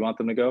them where we want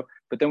them to go.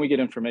 But then we get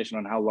information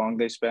on how long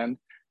they spend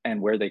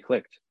and where they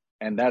clicked.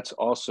 And that's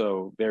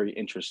also very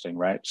interesting,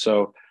 right?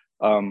 So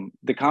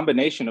the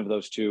combination of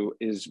those two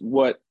is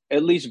what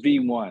at least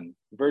V1,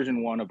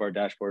 version 1 of our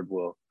dashboard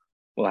will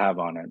have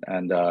on it.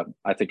 And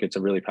I think it's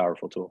a really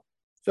powerful tool.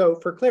 So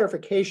for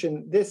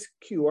clarification, this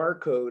QR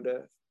code,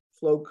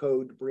 flow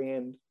code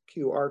brand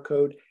QR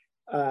code,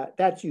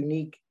 that's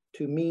unique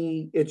to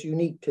me. It's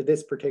unique to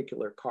this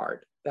particular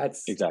card.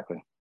 That's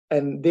exactly.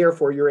 And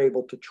therefore you're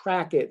able to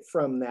track it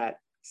from that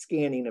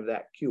scanning of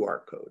that QR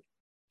code.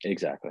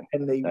 Exactly.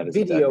 And the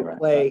video exactly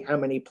play, right. how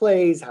many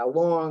plays, how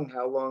long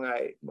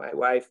my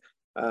wife,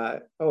 I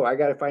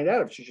got to find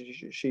out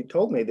if she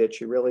told me that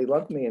she really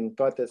loved me and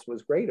thought this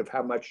was great of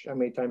how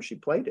many times she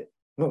played it.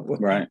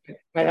 Right.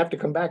 I have to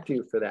come back to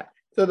you for that.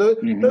 So those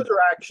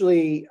are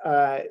actually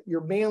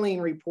your mailing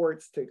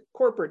reports to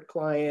corporate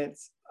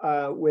clients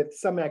with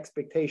some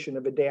expectation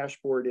of a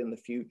dashboard in the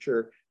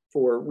future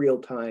for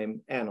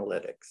real-time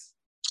analytics.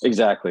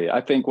 Exactly.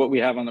 I think what we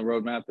have on the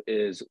roadmap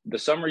is the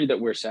summary that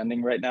we're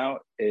sending right now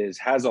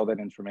has all that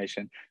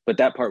information, but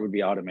that part would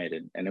be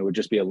automated and it would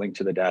just be a link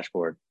to the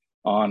dashboard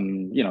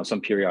on,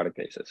 some periodic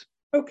basis.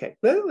 Okay,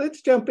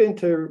 let's jump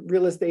into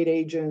real estate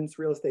agents,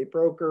 real estate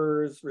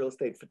brokers, real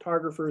estate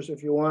photographers,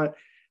 if you want.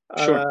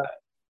 Sure.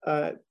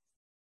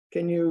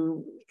 Can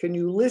you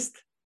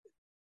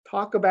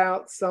talk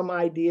about some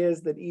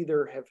ideas that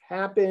either have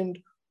happened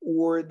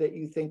or that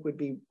you think would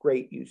be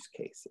great use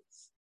cases?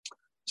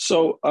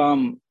 So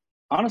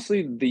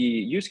honestly, the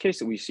use case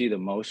that we see the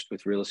most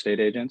with real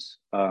estate agents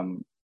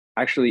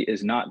actually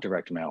is not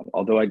direct mail,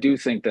 although I do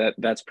think that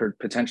that's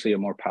potentially a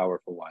more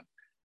powerful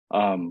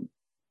one.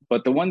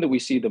 But the one that we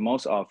see the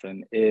most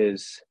often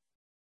is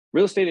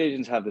real estate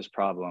agents have this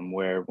problem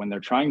where when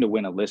they're trying to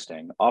win a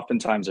listing,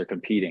 oftentimes they're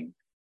competing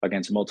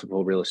against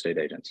multiple real estate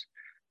agents.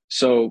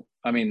 So,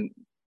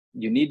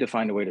 you need to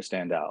find a way to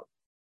stand out.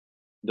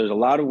 There's a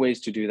lot of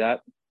ways to do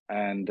that.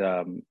 And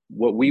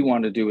what we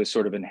want to do is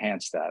sort of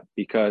enhance that,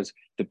 because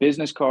the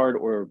business card,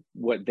 or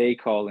what they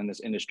call in this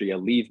industry a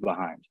leave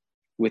behind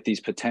with these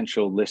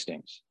potential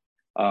listings,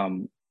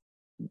 an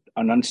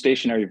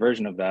unstationary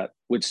version of that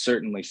would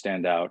certainly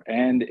stand out,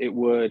 and it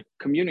would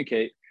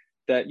communicate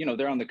that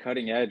they're on the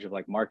cutting edge of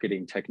like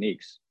marketing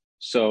techniques.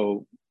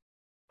 So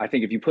I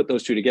think if you put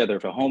those two together,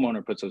 if a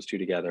homeowner puts those two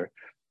together,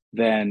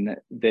 then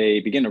they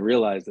begin to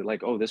realize that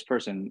like, oh, this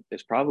person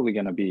is probably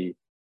going to be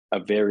a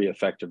very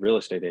effective real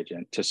estate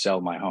agent to sell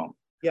my home.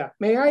 Yeah.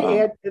 May I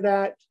add to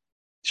that?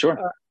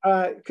 Sure.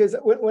 Because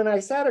when I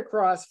sat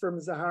across from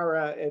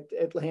Zahara at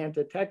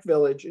Atlanta Tech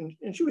Village,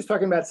 and she was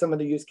talking about some of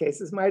the use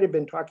cases, might have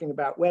been talking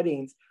about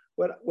weddings.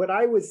 What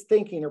I was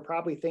thinking, or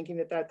probably thinking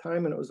at that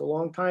time, and it was a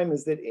long time,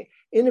 is that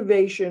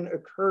innovation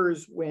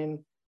occurs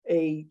when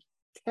a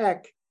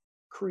tech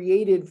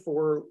created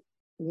for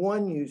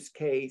one use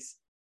case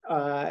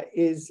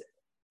is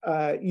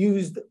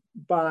used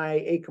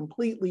by a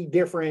completely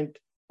different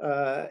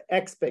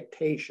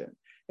expectation.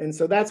 And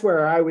so that's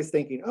where I was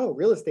thinking, oh,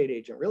 real estate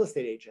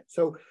agent.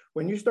 So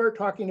when you start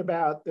talking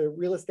about the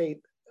real estate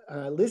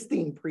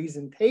listing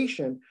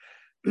presentation,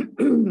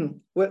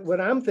 what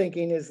I'm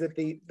thinking is that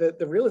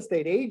the real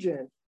estate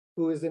agent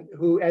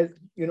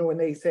when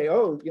they say,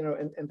 oh,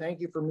 and thank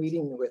you for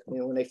meeting with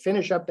me, when they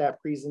finish up that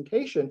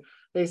presentation,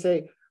 they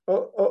say,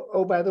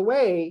 oh, by the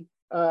way,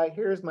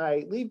 here's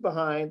my leave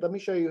behind. Let me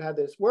show you how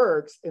this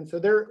works. And so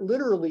they're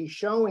literally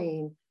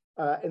showing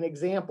an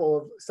example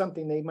of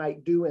something they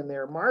might do in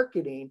their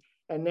marketing.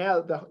 And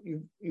now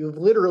you've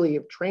literally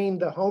have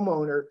trained the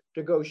homeowner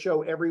to go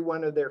show every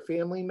one of their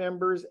family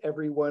members,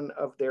 every one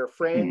of their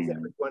friends,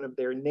 every one of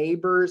their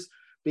neighbors,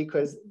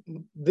 because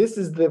this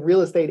is the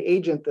real estate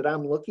agent that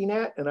I'm looking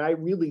at. And I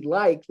really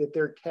like that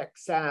they're tech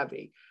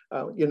savvy,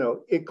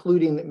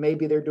 including that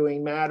maybe they're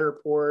doing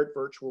Matterport,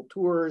 virtual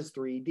tours,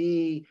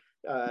 3D.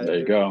 There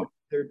you go.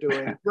 They're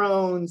doing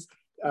drones.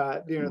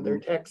 They're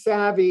tech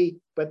savvy,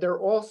 but they're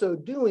also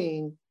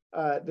doing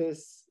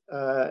this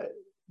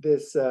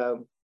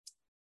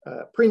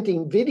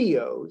printing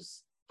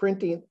videos,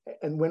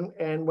 and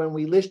when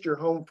we list your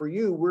home for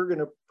you, we're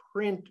going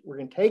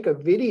to take a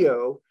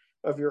video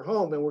of your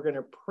home and we're going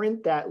to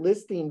print that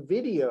listing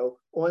video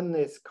on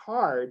this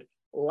card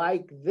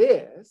like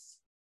this,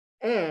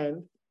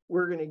 and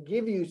we're going to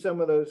give you some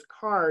of those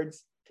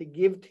cards to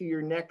give to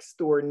your next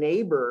door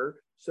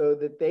neighbor so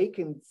that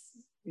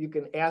you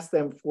can ask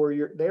them for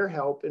their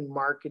help in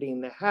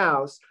marketing the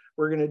house.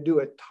 We're going to do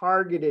a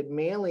targeted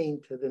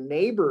mailing to the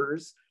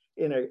neighbors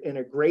in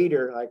a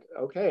greater, like,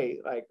 okay,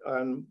 like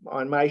on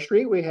my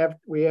street, we have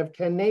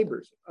 10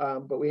 neighbors,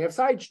 but we have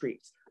side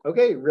streets.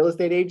 Okay, real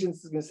estate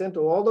agents is going to send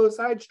to all those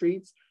side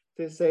streets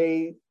to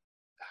say,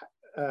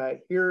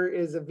 here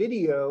is a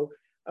video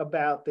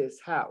about this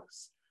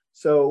house.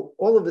 So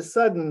all of a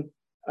sudden,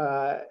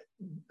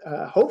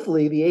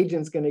 hopefully the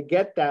agent's going to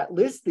get that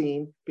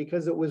listing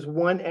because it was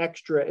one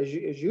extra, as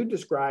you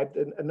described,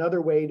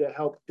 another way to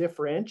help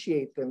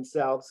differentiate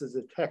themselves as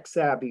a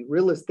tech-savvy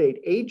real estate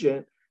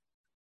agent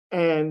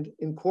and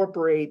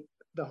incorporate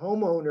the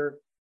homeowner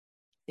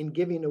in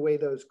giving away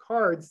those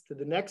cards to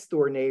the next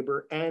door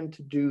neighbor and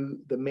to do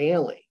the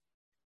mailing.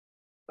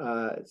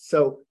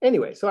 So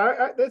anyway,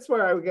 so that's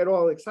where I would get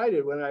all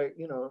excited when I,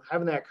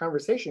 having that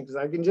conversation, because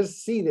I can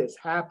just see this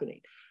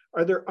happening.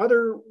 Are there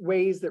other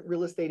ways that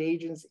real estate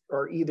agents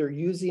are either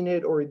using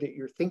it or that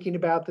you're thinking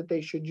about that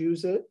they should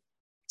use it?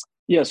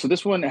 Yeah, so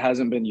this one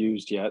hasn't been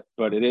used yet,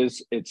 but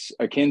it's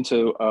akin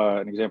to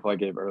an example I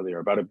gave earlier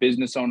about a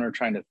business owner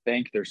trying to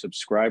thank their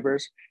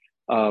subscribers.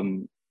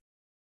 You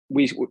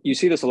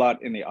see this a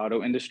lot in the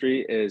auto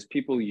industry is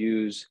people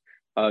use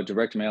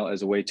direct mail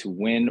as a way to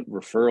win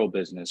referral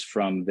business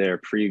from their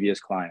previous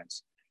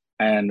clients.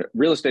 And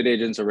real estate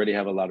agents already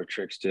have a lot of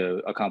tricks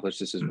to accomplish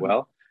this as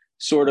well.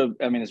 Sort of,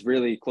 I mean, it's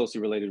really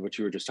closely related to what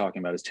you were just talking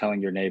about, is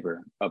telling your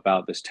neighbor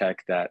about this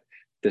tech that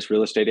this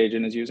real estate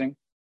agent is using.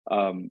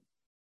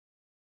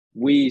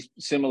 We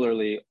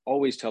similarly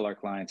always tell our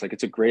clients, like,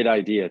 it's a great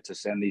idea to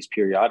send these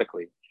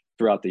periodically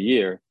throughout the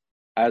year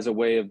as a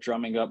way of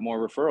drumming up more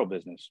referral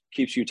business.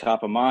 Keeps you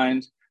top of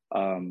mind.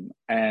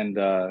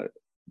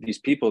 These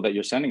people that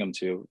you're sending them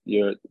to,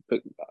 you're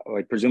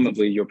like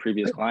presumably your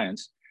previous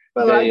clients.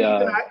 Well,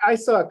 I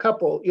saw a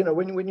couple,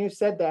 when you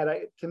said that,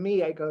 to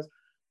me, I goes,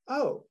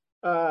 oh,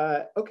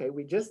 okay,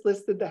 we just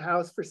listed the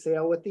house for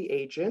sale with the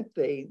agent.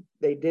 They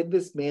did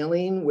this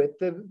mailing with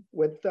the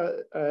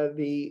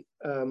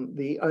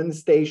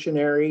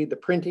Unstationery, the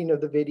printing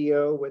of the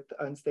video with the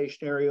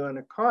Unstationery on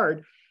a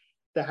card.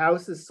 The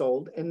house is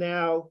sold, and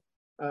now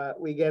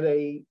we get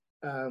an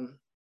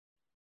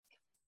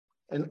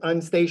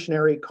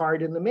Unstationery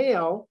card in the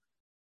mail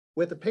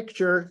with a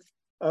picture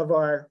of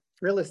our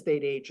real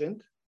estate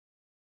agent.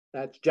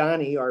 That's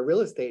Johnny, our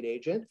real estate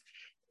agent.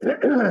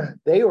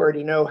 They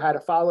already know how to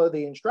follow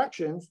the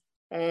instructions,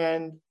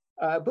 and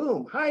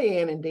boom, hi,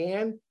 Ann and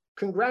Dan.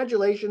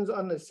 Congratulations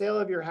on the sale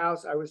of your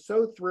house. I was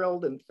so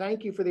thrilled, and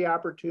thank you for the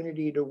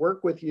opportunity to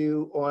work with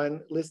you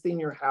on listing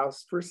your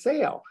house for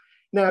sale.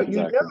 Now,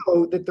 exactly. You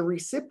know that the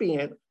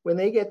recipient, when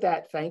they get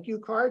that thank you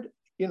card,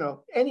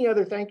 any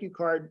other thank you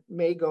card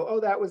may go,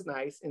 oh, that was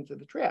nice, into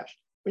the trash.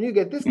 When you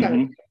get this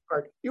kind of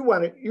card,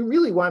 you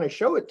really want to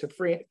show it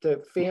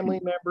to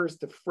family members,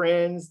 to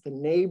friends, to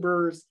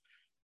neighbors.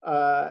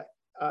 I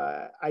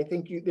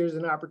think there's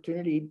an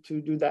opportunity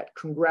to do that.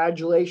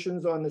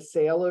 Congratulations on the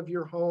sale of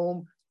your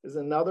home is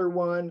another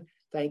one.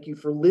 Thank you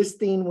for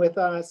listing with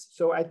us.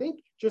 So I think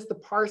just to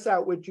parse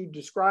out what you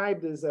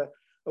described as a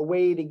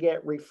way to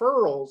get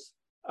referrals,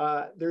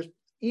 there's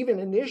even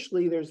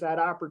initially, there's that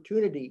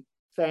opportunity.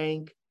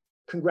 Thank,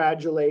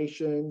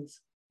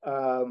 congratulations,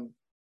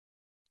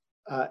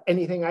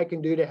 anything I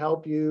can do to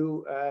help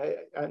you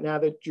now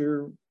that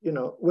you're,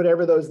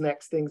 whatever those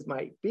next things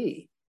might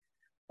be.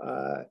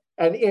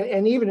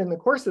 And even in the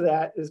course of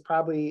that is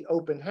probably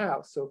open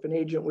house. So if an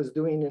agent was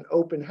doing an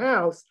open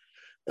house,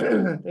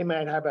 they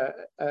might have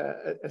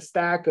a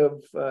stack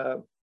of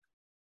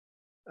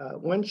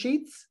one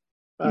sheets,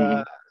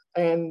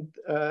 and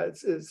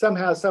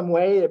somehow, some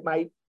way, it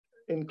might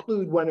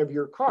include one of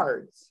your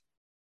cards.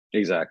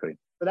 Exactly.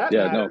 For that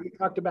matter, you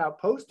talked about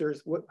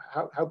posters.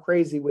 How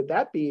crazy would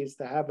that be? Is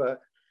to have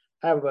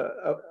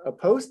a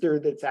poster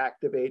that's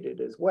activated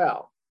as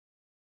well.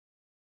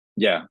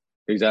 Yeah.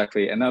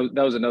 Exactly. And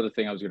that was another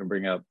thing I was going to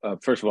bring up.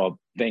 First of all,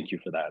 thank you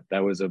for that.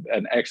 That was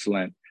an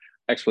excellent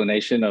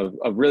explanation of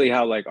really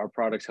how, like, our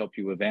products help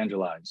you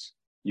evangelize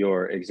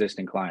your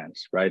existing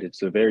clients, right?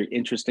 It's a very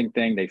interesting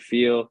thing. They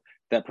feel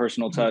that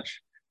personal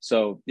touch.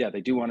 So yeah,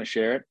 they do want to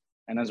share it.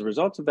 And as a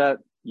result of that,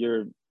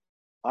 you're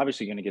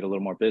obviously going to get a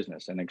little more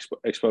business and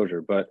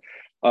exposure. But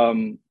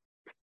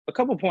a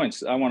couple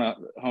points I want to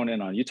hone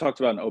in on. You talked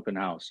about an open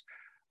house.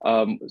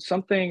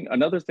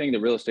 Another thing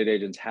that real estate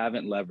agents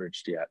haven't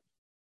leveraged yet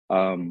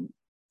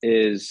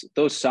is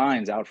those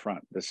signs out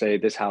front that say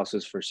this house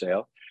is for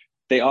sale.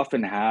 They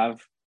often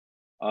have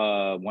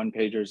one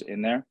pagers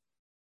in there.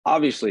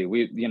 Obviously,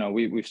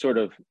 we've sort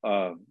of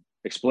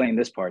explained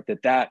this part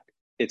that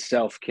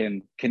itself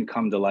can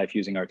come to life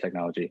using our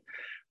technology,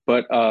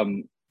 but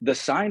the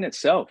sign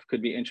itself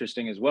could be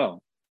interesting as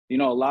well. A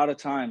lot of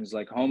times,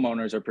 like,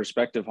 homeowners or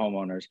prospective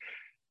homeowners,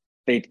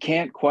 they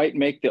can't quite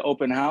make the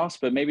open house,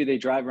 but maybe they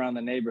drive around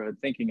the neighborhood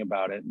thinking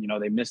about it.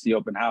 They miss the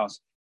open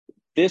house.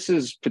 This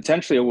is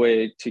potentially a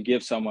way to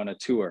give someone a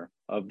tour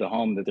of the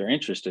home that they're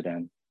interested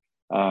in.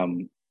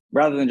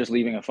 Rather than just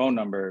leaving a phone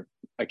number.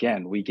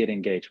 Again, we get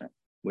engagement.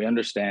 We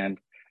understand.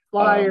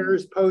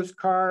 Flyers,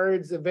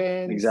 postcards,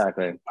 events.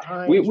 Exactly.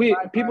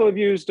 People have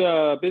used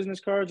business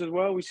cards as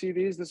well. We see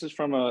these. This is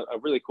from a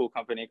really cool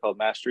company called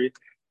Mastery.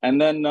 And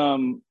then,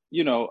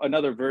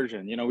 another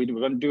version, we're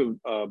going to do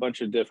a bunch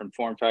of different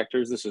form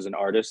factors. This is an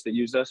artist that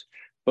used us,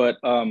 but,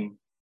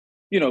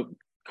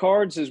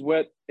 cards is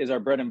our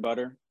bread and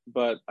butter.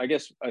 But I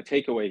guess a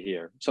takeaway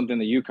here, something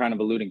that you kind of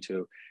alluding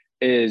to,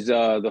 is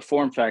the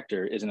form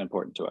factor isn't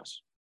important to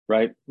us,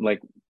 right?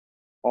 Like,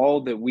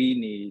 all that we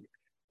need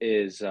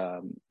is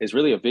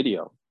really a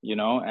video,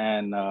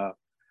 and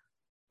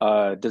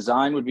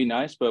design would be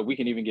nice, but we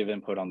can even give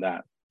input on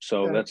that.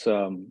 So that's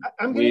I'm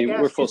going to we're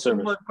ask you full some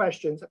service. more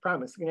questions. I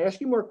promise. I'm going to ask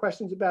you more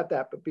questions about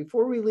that. But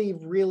before we leave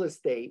real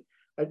estate,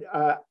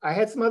 I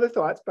had some other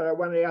thoughts, but I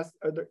wanted to ask: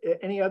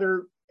 are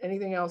there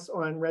anything else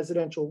on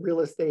residential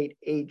real estate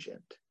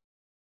agent?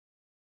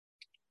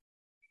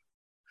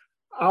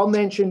 I'll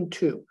mention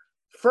two.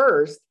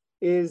 First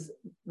is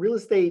real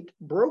estate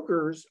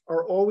brokers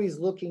are always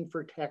looking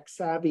for tech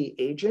savvy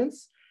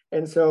agents,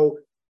 and so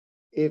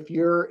if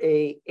you're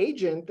an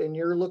agent and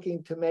you're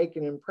looking to make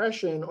an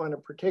impression on a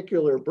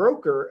particular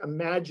broker,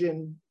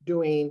 imagine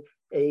doing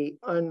a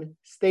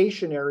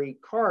unstationary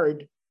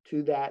card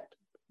to that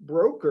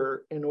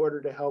broker in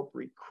order to help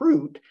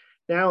recruit.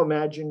 Now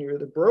imagine you're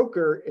the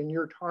broker and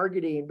you're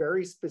targeting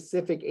very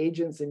specific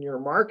agents in your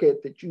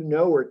market that you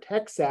know are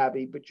tech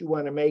savvy, but you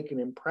want to make an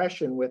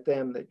impression with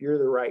them that you're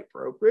the right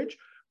brokerage.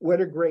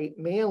 What a great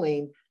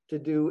mailing to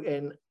do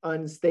an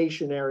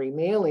unstationary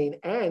mailing,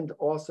 and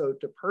also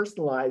to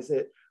personalize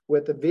it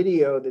with a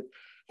video that,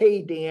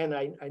 hey, Dan,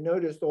 I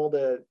noticed all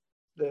the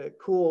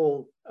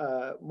cool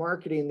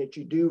marketing that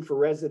you do for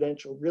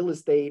residential real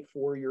estate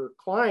for your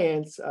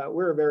clients.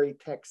 We're a very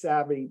tech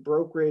savvy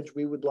brokerage.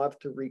 We would love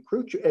to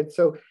recruit you. And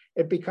so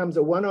it becomes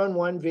a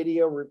one-on-one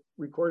video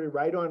recorded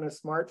right on a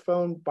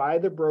smartphone by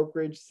the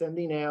brokerage,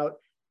 sending out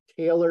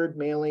tailored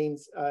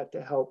mailings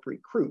to help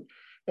recruit.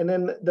 And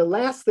then the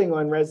last thing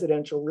on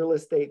residential real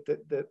estate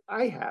that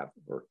I have,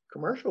 or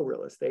commercial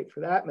real estate for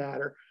that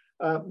matter,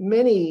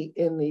 many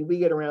in the We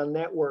Get Around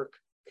network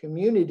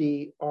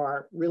community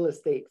are real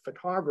estate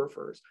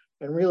photographers,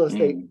 and real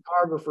estate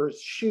photographers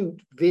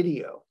shoot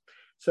video.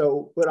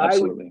 So what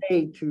Absolutely. I would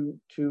say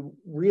to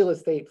real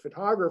estate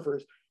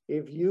photographers,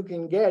 if you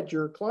can get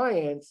your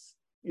clients,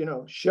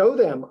 show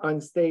them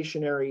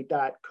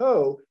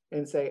unstationery.co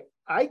and say,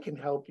 I can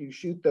help you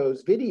shoot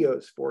those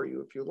videos for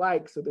you if you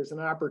like. So there's an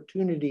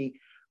opportunity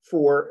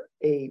for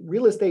a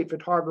real estate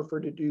photographer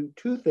to do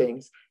two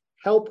things: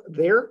 help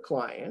their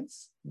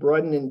clients,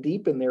 broaden and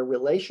deepen their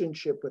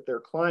relationship with their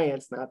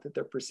clients, not that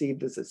they're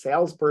perceived as a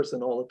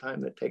salesperson all the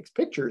time that takes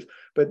pictures,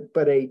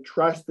 but a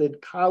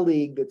trusted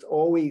colleague that's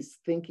always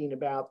thinking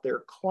about their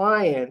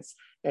clients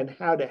and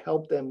how to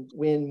help them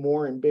win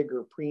more and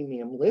bigger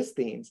premium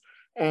listings.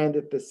 And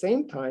at the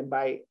same time,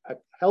 by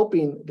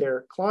helping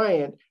their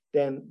client,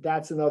 then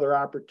that's another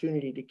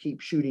opportunity to keep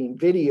shooting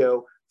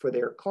video for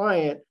their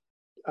client.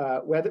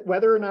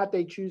 Whether or not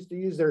they choose to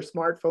use their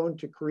smartphone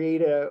to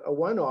create a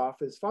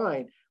one-off is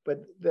fine,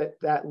 but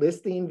that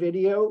listing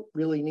video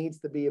really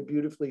needs to be a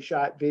beautifully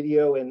shot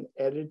video and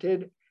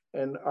edited.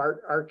 And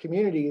our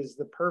community is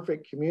the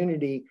perfect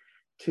community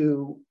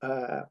to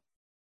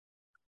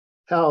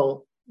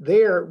tell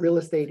their real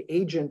estate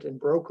agent and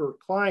broker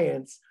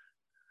clients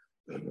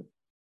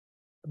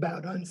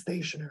about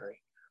Unstationery.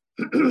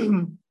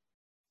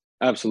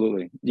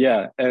 Absolutely.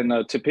 Yeah. And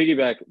to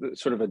piggyback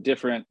sort of a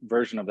different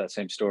version of that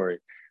same story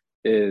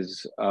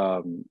is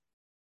a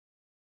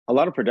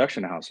lot of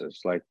production houses,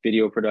 like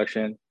video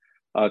production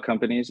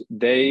companies,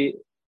 they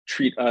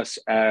treat us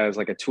as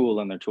like a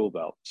tool in their tool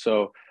belt.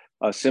 So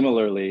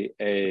similarly,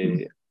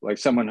 like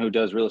someone who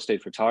does real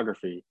estate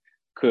photography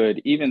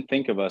could even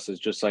think of us as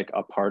just like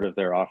a part of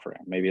their offering.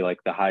 Maybe like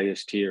the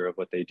highest tier of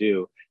what they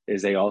do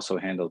is they also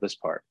handle this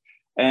part.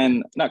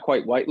 And not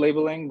quite white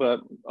labeling,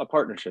 but a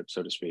partnership,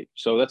 so to speak.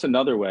 So that's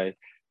another way,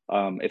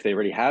 if they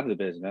already have the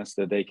business,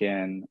 that they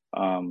can,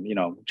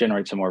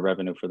 generate some more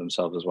revenue for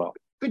themselves as well.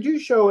 Could you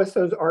show us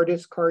those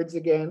artist cards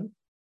again?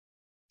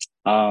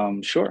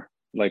 Sure.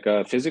 Like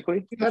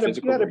physically? You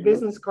had a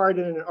business card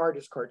and an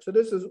artist card. So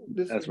this is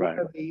right.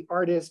 One of the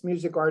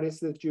music artists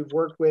that you've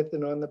worked with,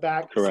 and on the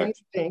back, correct.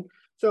 Same thing.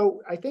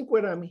 So I think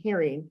what I'm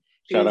hearing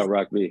Shout is, out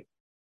Rock B.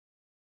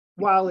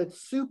 while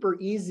it's super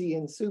easy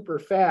and super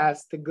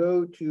fast to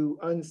go to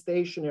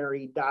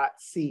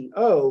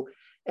unstationery.co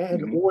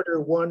and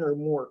order one or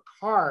more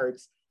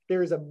cards,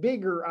 there's a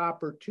bigger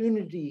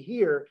opportunity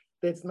here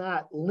that's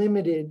not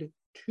limited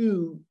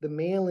to the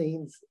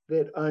mailings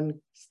that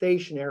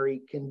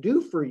Unstationery can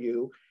do for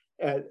you.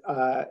 It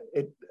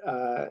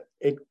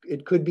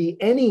could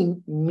be any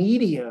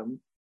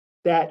medium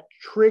that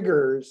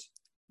triggers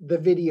the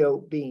video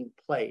being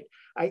played.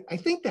 I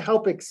think to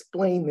help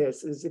explain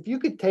this is, if you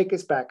could take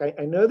us back.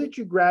 I know that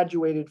you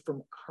graduated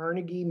from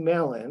Carnegie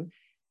Mellon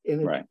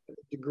in a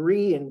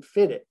degree in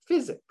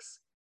physics,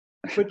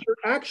 but you're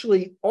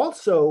actually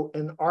also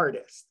an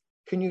artist.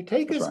 Can you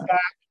take us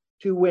back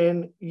to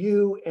when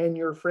you and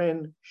your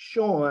friend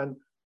Sean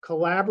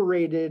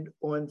collaborated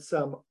on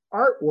some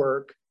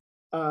artwork?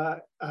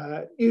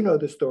 You know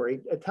the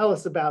story. Tell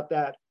us about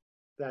that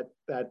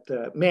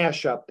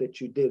mashup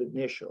that you did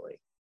initially.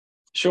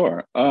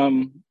 Sure.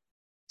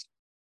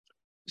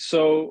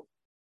 So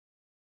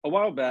a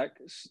while back,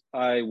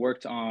 I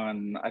worked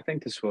on, I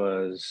think this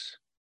was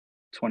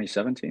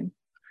 2017.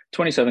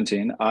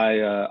 2017,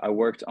 I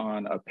worked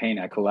on a paint.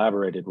 I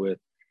collaborated with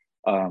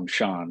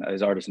Sean.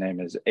 His artist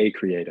name is A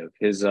Creative.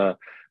 His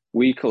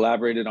we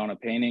collaborated on a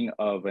painting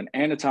of an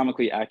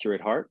anatomically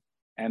accurate heart.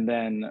 And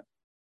then,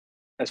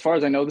 as far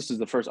as I know, this is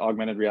the first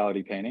augmented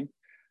reality painting.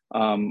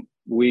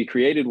 We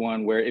created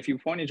one where if you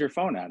pointed your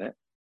phone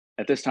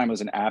at this time it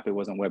was an app, it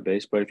wasn't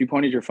web-based, but if you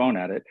pointed your phone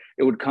at it,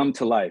 it would come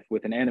to life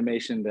with an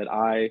animation that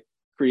I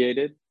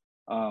created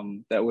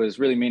that was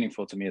really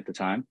meaningful to me at the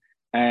time.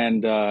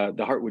 And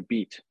the heart would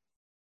beat.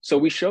 So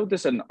we showed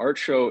this at an art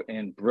show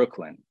in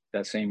Brooklyn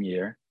that same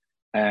year,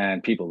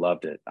 and people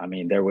loved it. I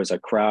mean, there was a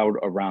crowd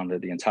around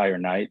it the entire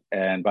night.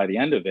 And by the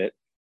end of it,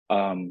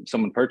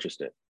 someone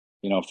purchased it.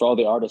 You know, for all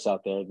the artists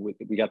out there,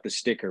 we got the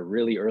sticker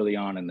really early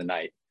on in the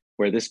night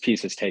where this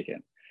piece is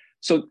taken.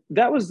 So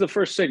that was the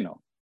first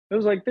signal. It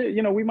was like,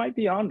 you know, we might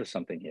be onto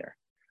something here.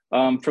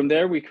 From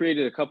there, we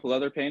created a couple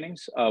other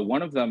paintings.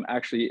 One of them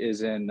actually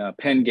is in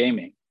Penn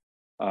Gaming.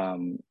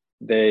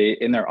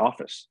 In their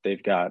office,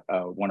 they've got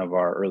one of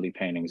our early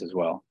paintings as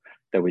well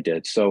that we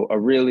did. So a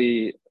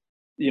really,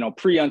 you know,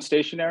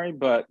 pre-Unstationery,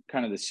 but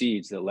kind of the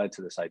seeds that led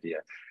to this idea.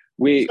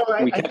 We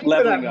kept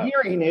leveling up. What I'm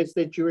hearing is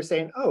that you were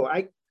saying, oh,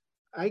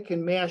 I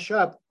can mash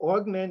up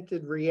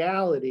augmented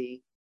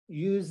reality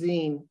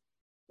using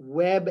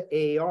web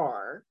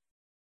AR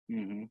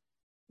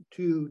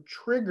to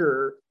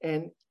trigger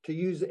and to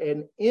use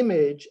an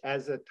image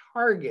as a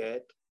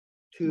target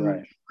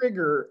to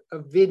trigger a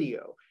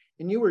video.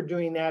 And you were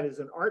doing that as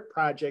an art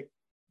project.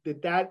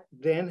 Did that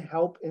then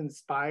help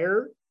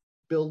inspire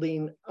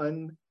building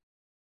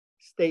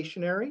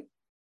Unstationery?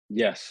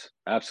 Yes,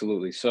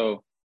 absolutely.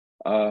 So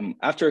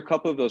after a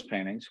couple of those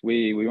paintings,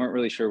 we weren't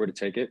really sure where to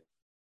take it.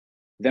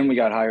 Then we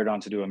got hired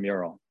on to do a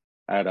mural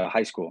at a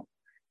high school.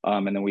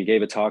 And then we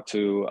gave a talk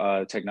to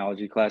a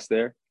technology class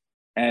there.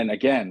 And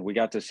again, we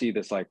got to see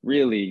this like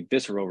really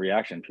visceral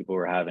reaction people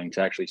were having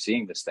to actually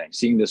seeing this thing,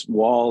 seeing this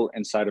wall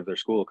inside of their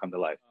school come to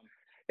life.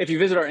 If you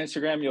visit our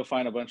Instagram, you'll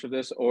find a bunch of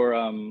this, or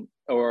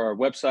our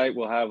website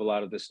will have a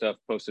lot of this stuff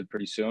posted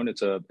pretty soon.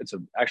 It's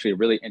actually a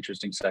really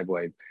interesting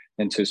segue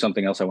into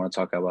something else I want to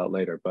talk about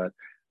later. But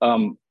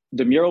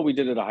the mural we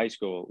did at a high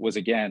school was,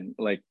 again,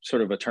 like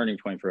sort of a turning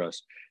point for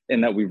us in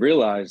that we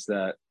realized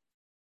that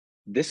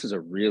this is a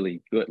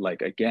really good,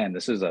 like, again,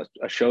 this is a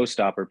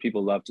showstopper.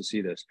 People love to see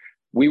this.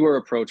 We were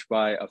approached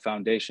by a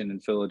foundation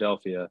in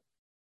Philadelphia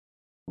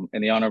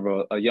in the honor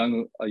of a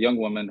young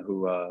woman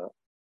who,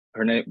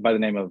 her name by the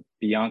name of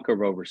Bianca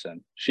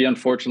Roberson. She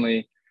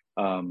unfortunately,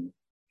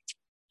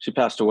 she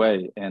passed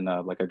away in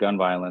like a gun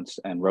violence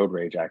and road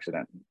rage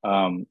accident.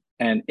 And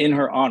in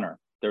her honor,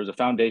 there was a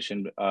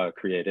foundation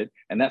created,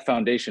 and that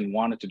foundation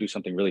wanted to do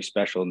something really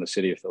special in the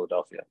city of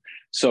Philadelphia.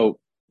 So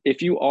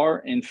if you are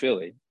in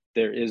Philly,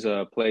 there is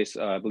a place,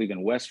 I believe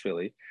in West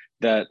Philly,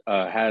 that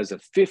has a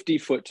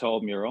 50-foot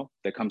tall mural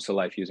that comes to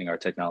life using our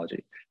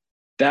technology.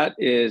 That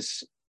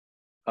is,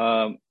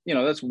 you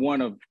know, that's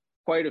one of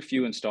quite a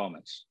few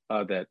installments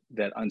that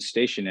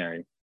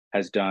Unstationery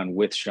has done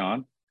with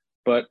Sean.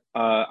 But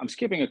I'm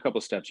skipping a couple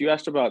steps. You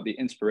asked about the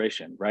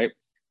inspiration, right?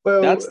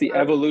 Well, that's the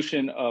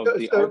evolution of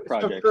the art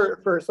project. So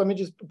first, let me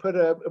just put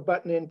a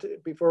button in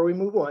before we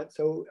move on.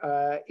 So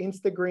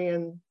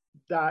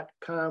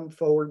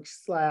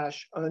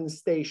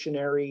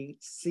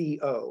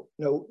Instagram.com/unstationaryco.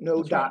 No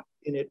that's dot right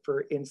in it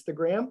for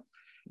Instagram.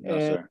 No,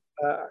 and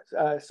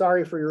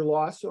sorry for your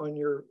loss on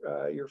your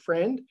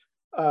friend.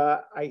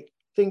 I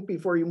think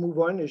before you move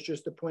on is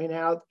just to point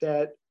out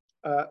that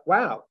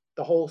wow,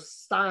 the whole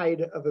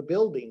side of a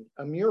building,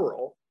 a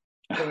mural,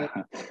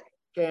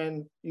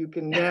 you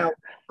can now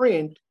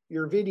print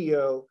your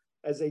video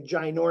as a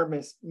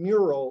ginormous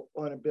mural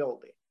on a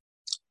building.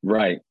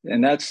 Right,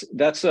 and that's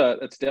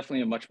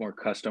definitely a much more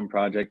custom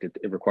project.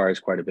 It requires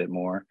quite a bit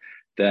more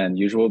than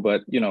usual,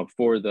 but you know,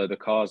 for the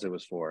cause it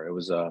was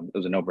a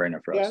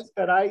no-brainer for us. Yes,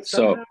 but I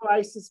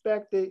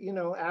suspect that, you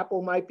know,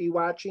 Apple might be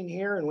watching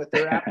here, and with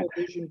their Apple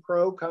Vision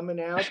Pro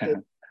coming out,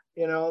 that,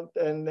 you know,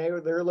 and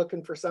they're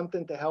looking for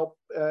something to help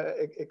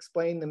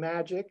explain the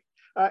magic.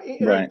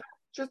 Right.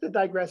 Just to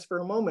digress for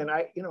a moment,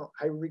 I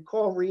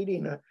recall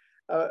reading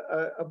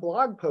a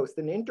blog post,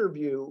 an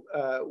interview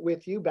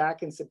with you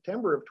back in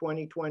September of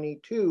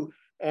 2022,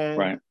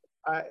 and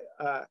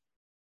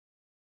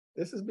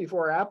this is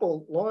before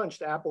Apple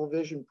launched Apple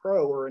Vision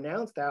Pro or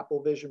announced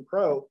Apple Vision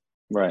Pro.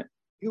 Right.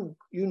 You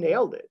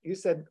nailed it. You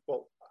said,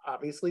 well,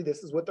 obviously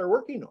this is what they're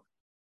working on.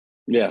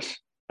 Yes,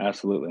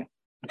 absolutely.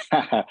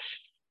 Yeah,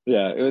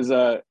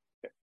 it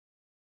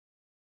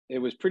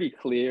was pretty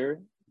clear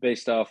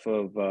based off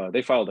of,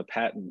 they filed a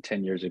patent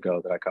 10 years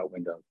ago that I caught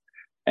wind of.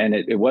 And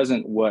it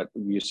wasn't what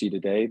you see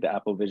today, the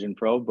Apple Vision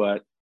Pro,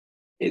 but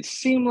it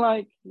seemed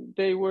like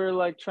they were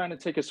like trying to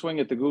take a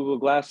swing at the Google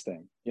Glass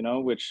thing, you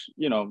know, which,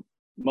 you know,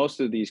 most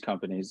of these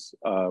companies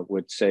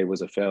would say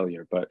was a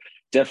failure, but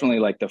definitely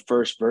like the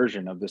first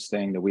version of this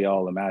thing that we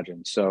all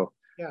imagined. So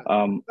yeah.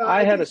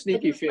 I had a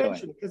sneaky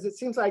feeling. Because it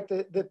seems like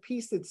the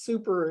piece that's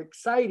super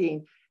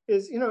exciting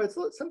is, you know, it's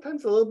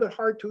sometimes a little bit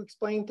hard to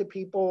explain to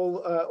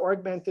people.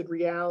 Augmented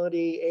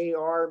reality,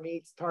 AR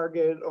meets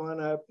target on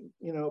a,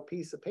 you know,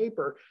 piece of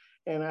paper.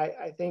 And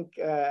I think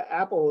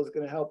Apple is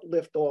going to help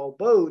lift all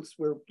boats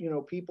where,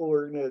 people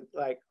are going to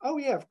like, oh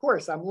yeah, of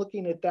course, I'm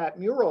looking at that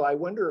mural. I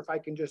wonder if I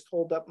can just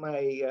hold up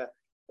my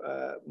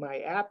my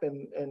app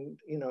and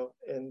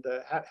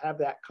have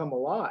that come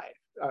alive.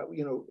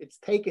 It's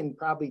taken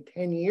probably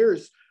 10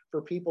 years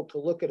for people to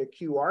look at a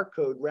QR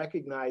code,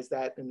 recognize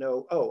that and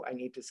know, oh, I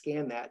need to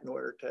scan that in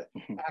order to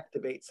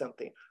activate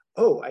something.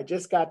 Oh, I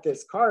just got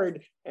this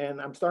card and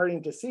I'm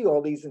starting to see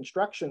all these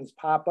instructions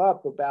pop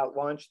up about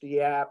launch the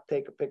app,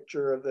 take a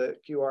picture of the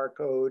QR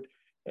code,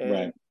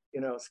 and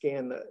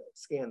scan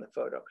the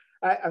photo.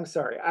 I'm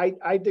sorry,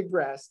 I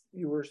digressed.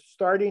 You were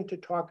starting to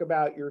talk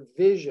about your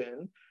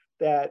vision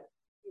that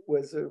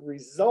was a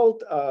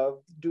result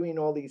of doing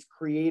all these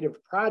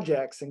creative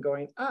projects and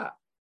going, I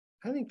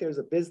think there's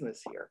a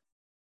business here.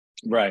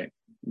 Right.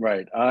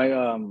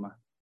 I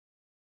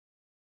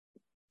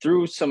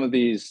through some of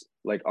these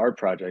like art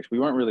projects, we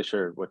weren't really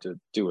sure what to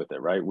do with it,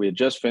 right? We had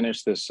just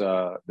finished this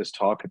this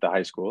talk at the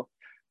high school,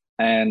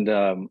 and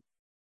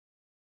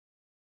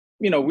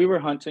we were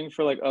hunting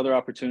for like other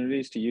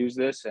opportunities to use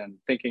this and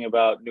thinking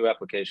about new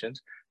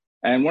applications.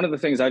 And one of the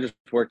things I just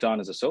worked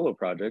on as a solo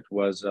project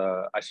was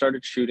I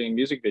started shooting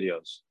music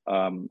videos.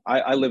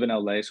 I live in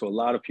LA, so a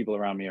lot of people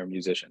around me are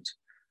musicians.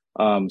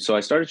 So I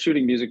started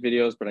shooting music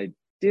videos, but I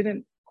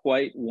didn't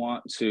quite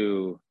want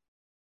to,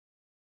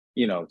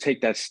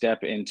 take that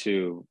step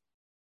into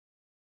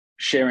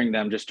sharing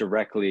them just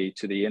directly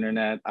to the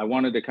internet. I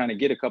wanted to kind of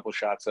get a couple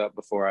shots up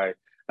before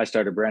I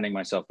started branding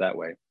myself that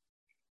way.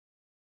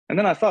 And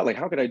then I thought, like,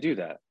 how could I do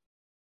that?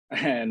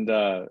 And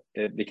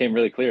it became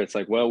really clear. It's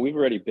like, well, we've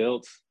already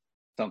built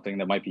something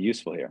that might be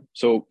useful here.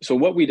 So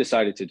what we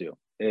decided to do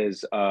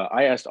is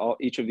I asked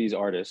each of these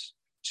artists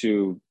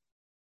to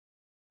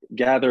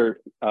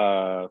gather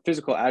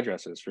physical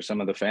addresses for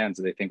some of the fans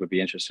that they think would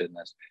be interested in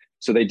this.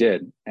 So they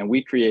did. And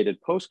we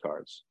created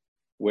postcards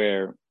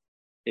where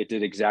it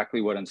did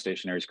exactly what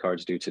Unstationery's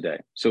cards do today.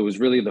 So it was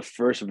really the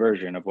first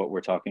version of what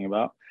we're talking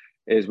about,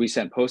 is we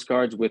sent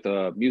postcards with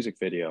a music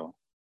video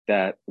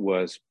that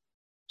was,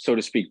 so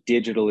to speak,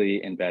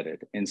 digitally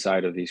embedded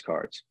inside of these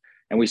cards.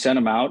 And we sent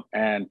them out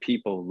and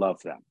people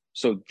loved them.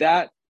 So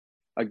that,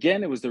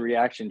 again, it was the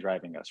reaction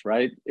driving us,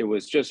 right? It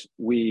was just,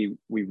 we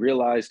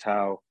realized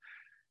how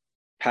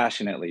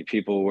passionately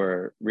people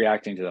were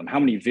reacting to them, how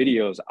many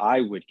videos I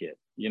would get,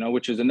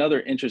 which is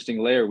another interesting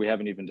layer we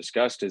haven't even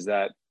discussed, is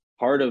that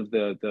part of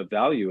the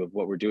value of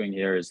what we're doing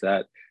here is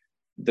that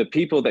the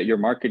people that you're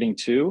marketing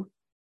to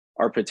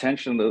are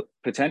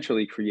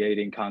potentially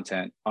creating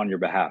content on your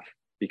behalf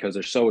because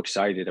they're so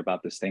excited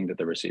about this thing that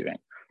they're receiving.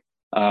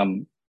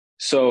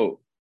 So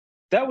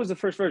that was the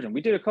first version.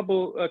 We did a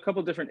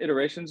couple different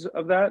iterations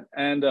of that,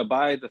 and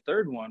by the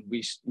third one,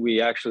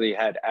 we actually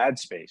had ad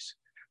space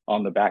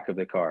on the back of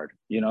the card.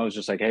 It was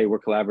just like, hey, we're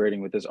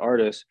collaborating with this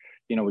artist.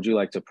 Would you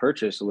like to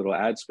purchase a little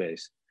ad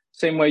space?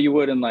 Same way you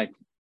would in like,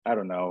 I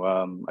don't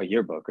know, a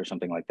yearbook or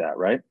something like that,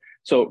 right?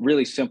 So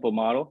really simple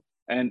model.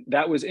 And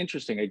that was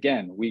interesting.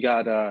 Again, we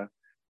got, it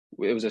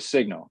was a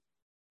signal.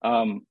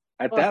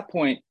 At that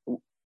point,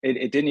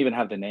 it didn't even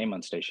have the name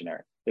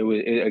Unstationery.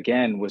 It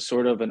again was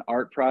sort of an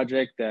art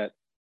project that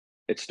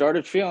it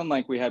started feeling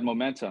like we had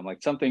momentum,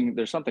 like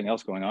there's something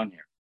else going on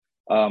here.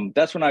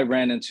 That's when I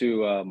ran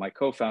into my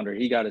co-founder.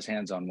 He got his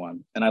hands on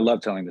one, and I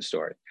love telling the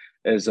story.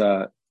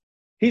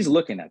 He's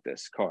looking at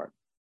this card,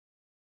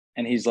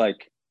 and he's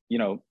like,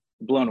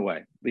 blown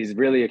away. He's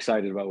really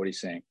excited about what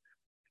he's seeing,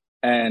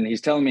 and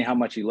he's telling me how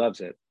much he loves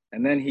it.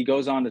 And then he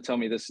goes on to tell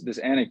me this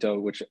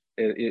anecdote, which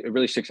it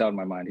really sticks out in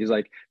my mind. He's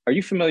like, "Are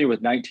you familiar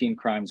with 19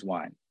 Crimes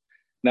Wine?"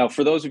 Now,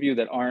 for those of you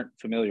that aren't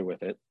familiar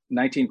with it,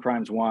 19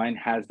 Crimes Wine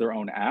has their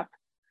own app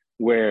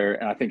where,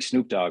 and I think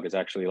Snoop Dogg is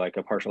actually like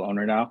a partial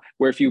owner now,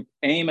 where if you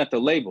aim at the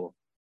label,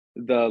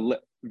 the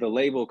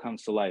label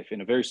comes to life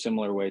in a very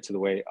similar way to the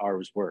way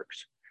ours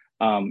works.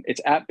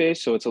 It's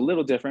app-based, so it's a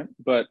little different,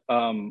 but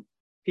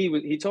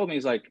he told me,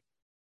 he's like,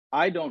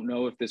 I don't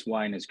know if this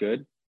wine is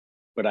good,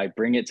 but I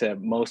bring it to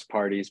most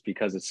parties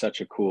because it's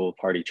such a cool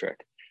party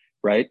trick,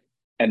 right?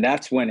 And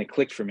that's when it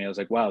clicked for me. I was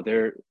like, wow,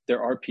 there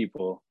are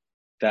people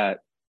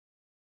that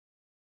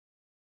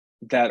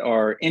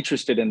are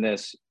interested in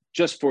this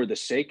just for the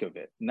sake of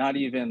it, not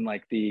even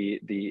like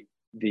the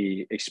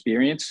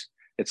experience.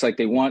 It's like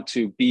they want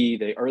to be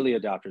the early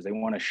adopters. They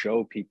want to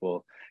show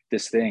people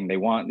this thing. They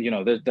want,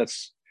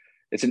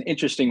 it's an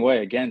interesting way,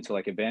 again, to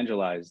like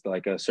evangelize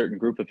like a certain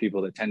group of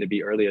people that tend to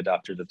be early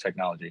adopters of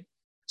technology.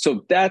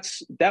 So that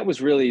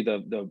was really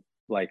the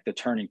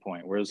turning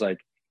point, where it was like,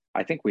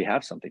 I think we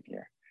have something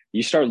here.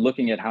 You start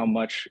looking at how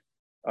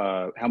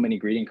many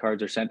greeting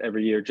cards are sent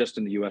every year just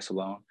in the US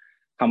alone,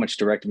 how much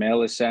direct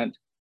mail is sent.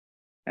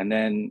 And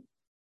then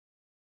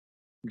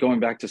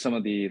going back to some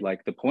of the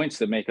points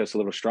that make us a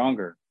little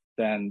stronger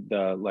than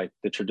the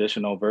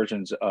traditional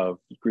versions of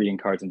greeting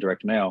cards and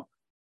direct mail.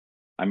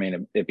 I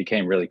mean, it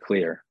became really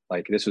clear.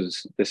 Like this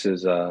is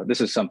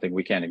something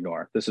we can't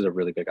ignore. This is a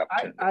really big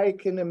opportunity. I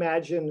can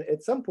imagine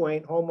at some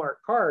point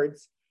Hallmark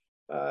Cards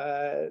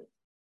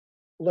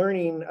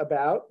learning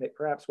about,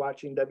 perhaps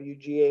watching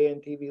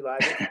WGAN TV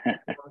Live.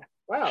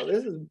 wow,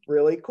 this is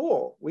really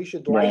cool. We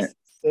should Right.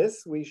 license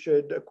this. We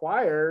should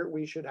acquire.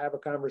 We should have a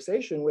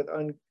conversation with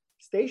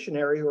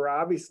Unstationery, who are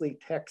obviously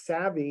tech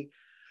savvy,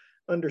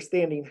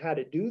 understanding how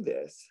to do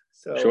this.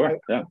 So Sure.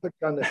 Yeah. I'll put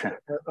you on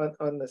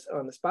this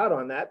on the spot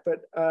on that.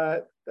 But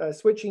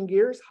switching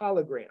gears,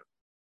 hologram.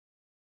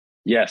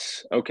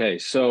 Yes. Okay.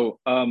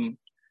 So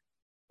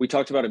we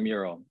talked about a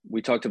mural.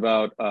 We talked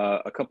about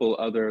a couple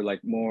other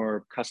like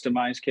more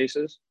customized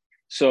cases.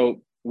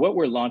 So what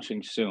we're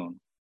launching soon,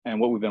 and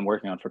what we've been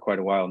working on for quite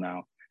a while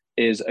now,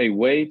 is a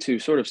way to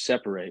sort of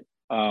separate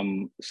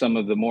some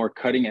of the more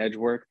cutting edge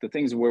work, the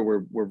things where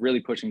we're really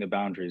pushing the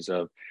boundaries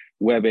of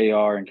web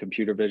AR and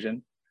computer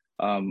vision.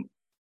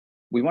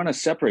 We want to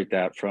separate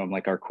that from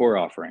like our core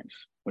offerings,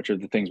 which are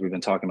the things we've been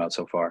talking about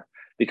so far.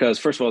 Because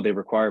first of all, they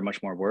require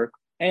much more work.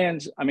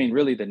 And I mean,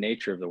 really the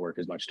nature of the work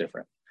is much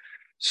different.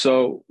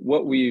 So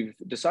what we've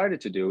decided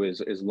to do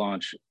is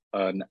launch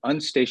an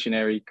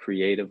Unstationery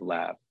creative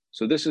lab.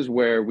 So this is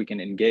where we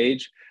can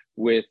engage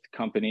with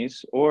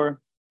companies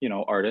or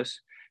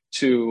artists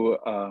to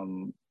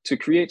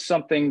create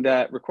something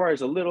that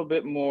requires a little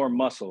bit more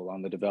muscle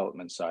on the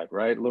development side,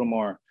 right? A little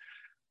more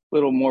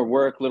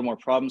work, a little more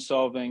problem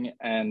solving,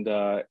 and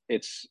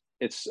it's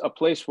a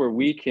place where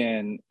we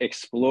can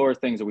explore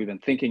things that we've been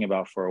thinking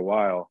about for a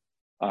while.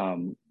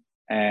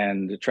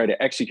 And try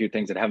to execute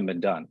things that haven't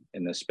been done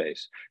in this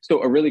space.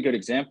 So a really good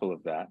example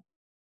of that,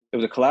 it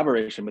was a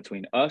collaboration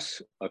between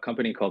us, a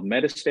company called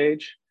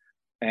Metastage,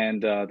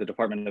 and the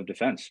Department of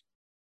Defense.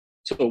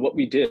 So what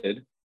we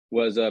did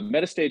was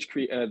Metastage,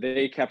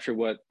 they capture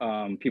what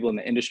people in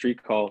the industry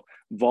call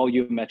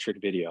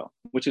volumetric video,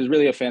 which is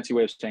really a fancy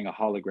way of saying a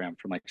hologram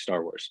from like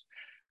Star Wars.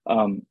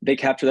 They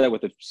capture that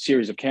with a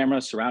series of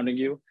cameras surrounding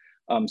you.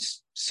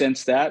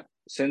 Since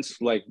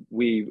like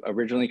we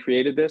originally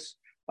created this,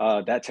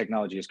 that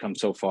technology has come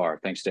so far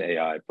thanks to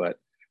AI. But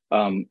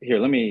here,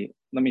 let me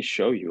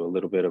show you a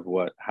little bit of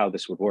how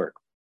this would work.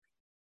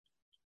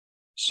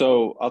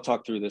 So I'll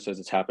talk through this as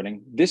it's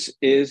happening. This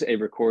is a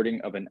recording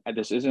of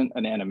this isn't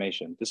an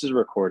animation. This is a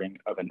recording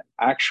of an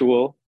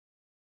actual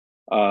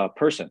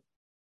person.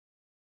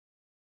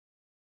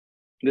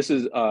 This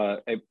is a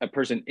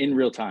person in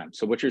real time.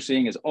 So what you're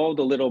seeing is all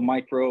the little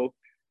micro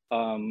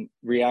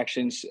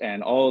reactions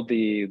and all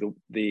the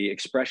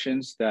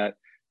expressions that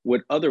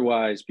would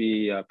otherwise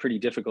be pretty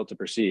difficult to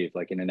perceive,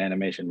 like in an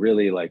animation,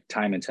 really like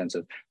time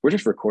intensive. We're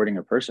just recording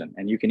a person,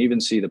 and you can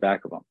even see the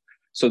back of them.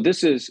 So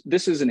this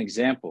is an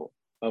example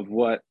of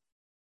what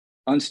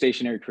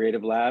Unstationery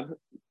Creative Lab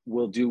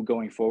will do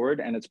going forward,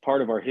 and it's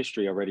part of our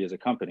history already as a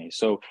company.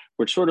 So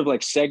we're sort of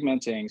like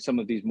segmenting some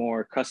of these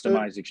more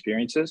customized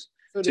experiences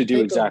to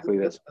do exactly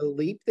this. A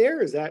leap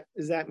there, does that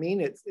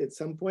mean at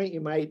some point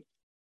you might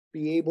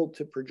be able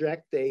to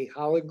project a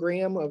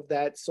hologram of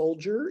that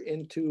soldier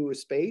into a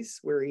space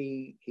where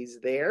he's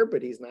there,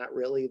 but he's not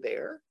really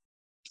there?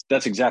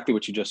 That's exactly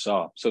what you just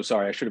saw. So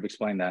sorry, I should have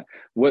explained that.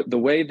 The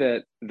way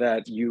that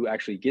you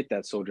actually get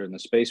that soldier in the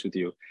space with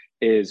you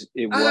is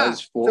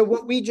so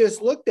what we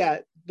just looked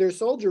at, their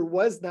soldier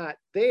was not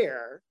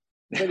there,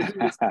 but he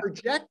was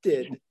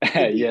projected to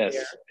be yes.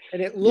 there,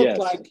 and it looked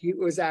like he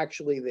was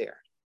actually there.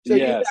 So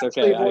yes,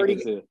 okay,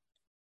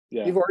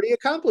 you've already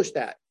accomplished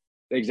that.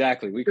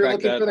 Exactly. You're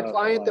looking for the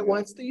client that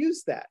wants to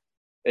use that.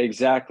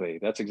 Exactly.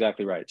 That's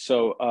exactly right.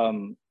 So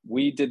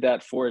we did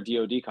that for a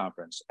DoD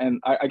conference.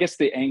 And I guess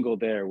the angle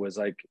there was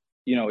like,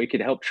 it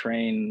could help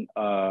train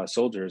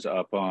soldiers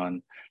up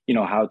on,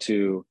 how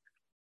to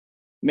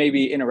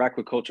maybe interact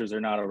with cultures they're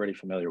not already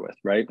familiar with,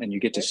 right? And you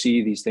get to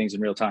see these things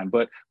in real time.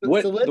 But the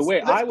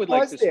way I would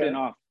like to spin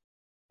off.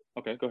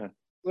 Okay, go ahead.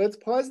 Let's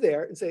pause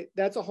there and say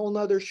that's a whole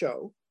nother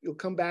show. You'll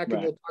come back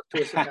and you'll talk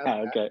to us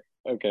about that.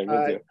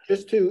 Okay.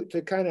 Just to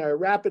kind of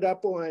wrap it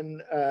up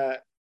on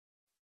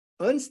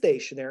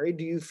Unstationery,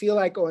 do you feel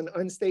like on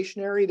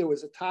Unstationery there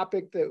was a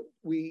topic a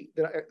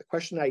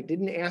question I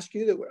didn't ask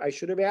you that I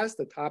should have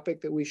asked, a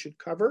topic that we should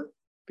cover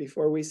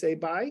before we say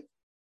bye?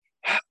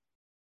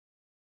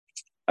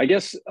 I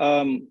guess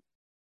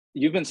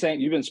you've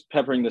been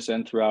peppering this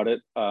in throughout it.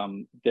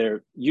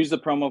 Use the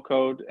promo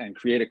code and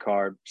create a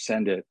card,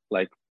 send it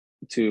like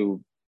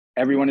to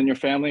everyone in your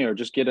family, or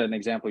just get an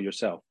example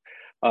yourself.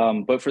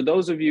 But for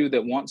those of you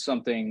that want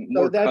something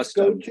more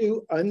custom, go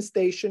to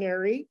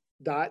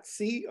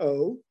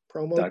unstationery.co,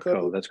 promo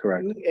code. That's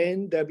correct.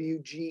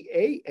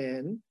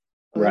 UNWGAN.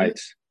 Right.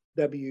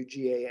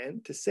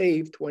 WGAN to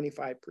save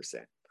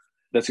 25%.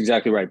 That's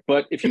exactly right.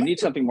 But if you need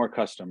something more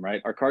custom,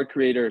 right, our card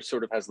creator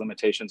sort of has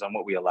limitations on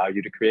what we allow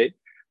you to create.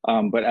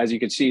 But as you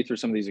can see through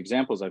some of these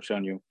examples I've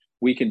shown you,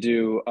 we can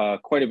do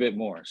quite a bit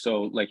more.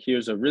 So like,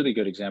 here's a really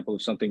good example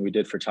of something we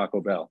did for Taco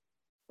Bell,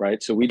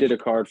 right? So we did a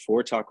card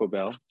for Taco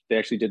Bell. They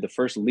actually did the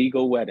first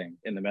legal wedding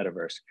in the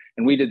metaverse,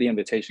 and we did the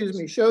invitations.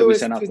 Excuse me, show us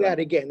to that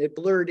again. It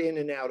blurred in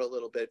and out a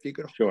little bit. If you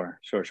could. Sure.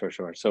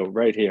 So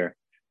right here,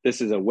 this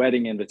is a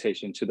wedding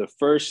invitation to the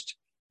first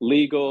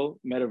legal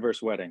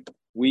metaverse wedding.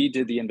 We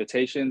did the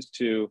invitations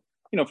to,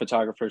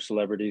 photographers,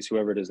 celebrities,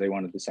 whoever it is they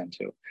wanted to send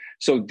to.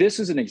 So this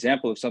is an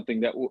example of something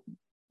that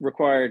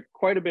required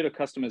quite a bit of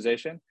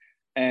customization,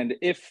 And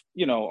if,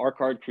 you know, our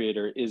card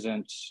creator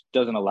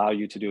doesn't allow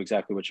you to do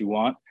exactly what you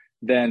want,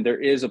 then there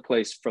is a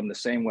place from the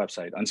same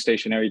website,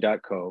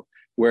 unstationery.co,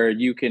 where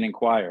you can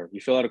inquire.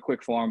 You fill out a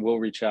quick form, we'll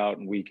reach out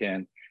and we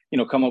can, you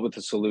know, come up with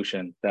a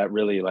solution that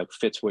really like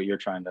fits what you're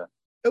trying to,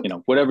 you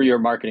know, whatever your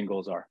marketing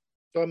goals are.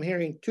 So I'm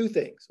hearing two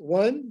things.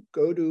 One,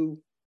 go to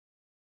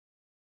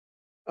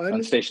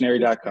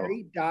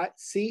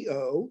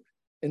unstationery.co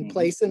and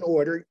place an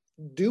order.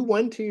 Do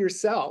one to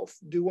yourself,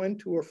 do one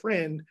to a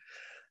friend.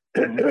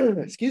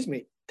 Excuse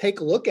me. Take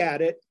a look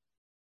at it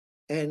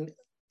and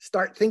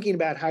start thinking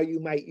about how you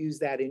might use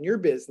that in your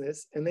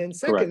business. And then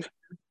second,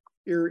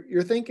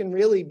 you're thinking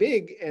really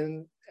big,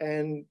 and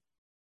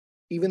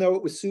even though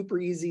it was super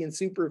easy and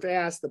super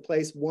fast to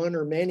place one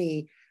or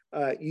many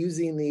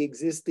using the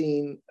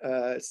existing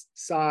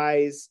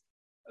size,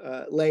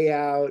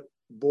 layout,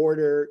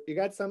 border, you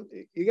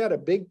got a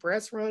big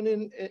press run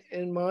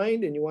in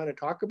mind, and you want to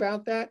talk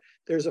about that,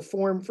 there's a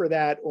form for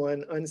that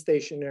on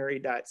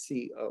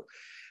unstationery.co.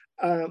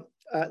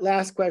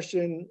 Last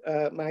question,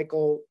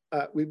 Michael.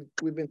 We've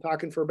been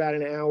talking for about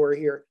an hour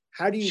here.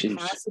 How do you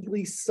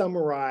possibly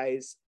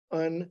summarize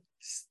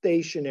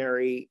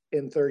Unstationery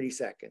in 30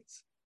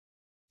 seconds?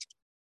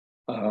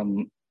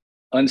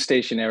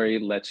 Unstationery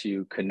lets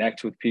you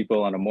connect with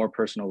people on a more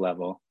personal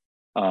level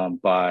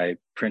by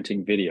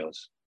printing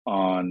videos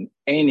on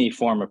any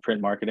form of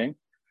print marketing,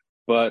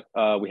 but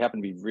we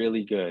happen to be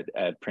really good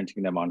at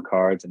printing them on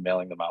cards and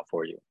mailing them out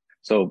for you.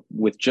 So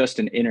with just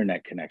an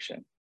internet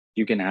connection,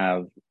 you can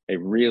have a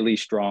really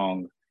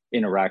strong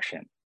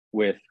interaction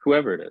with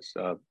whoever it is,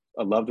 a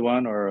loved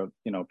one or,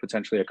 you know,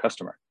 potentially a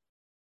customer.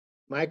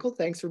 Michael,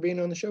 thanks for being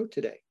on the show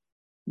today.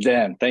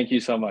 Dan, thank you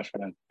so much,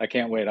 man. I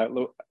can't wait.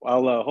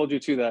 I'll hold you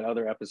to that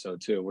other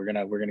episode too. We're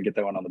gonna get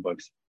that one on the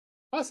books.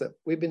 Awesome.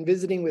 We've been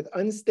visiting with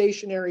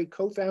Unstationery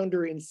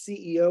co-founder and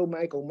CEO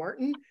Michael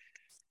Martin.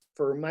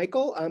 For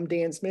Michael, I'm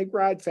Dan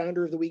Smigrod,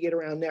 founder of the We Get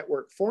Around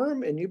Network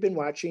Forum, and you've been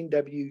watching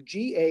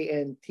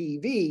WGAN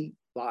TV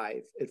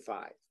live at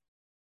 5.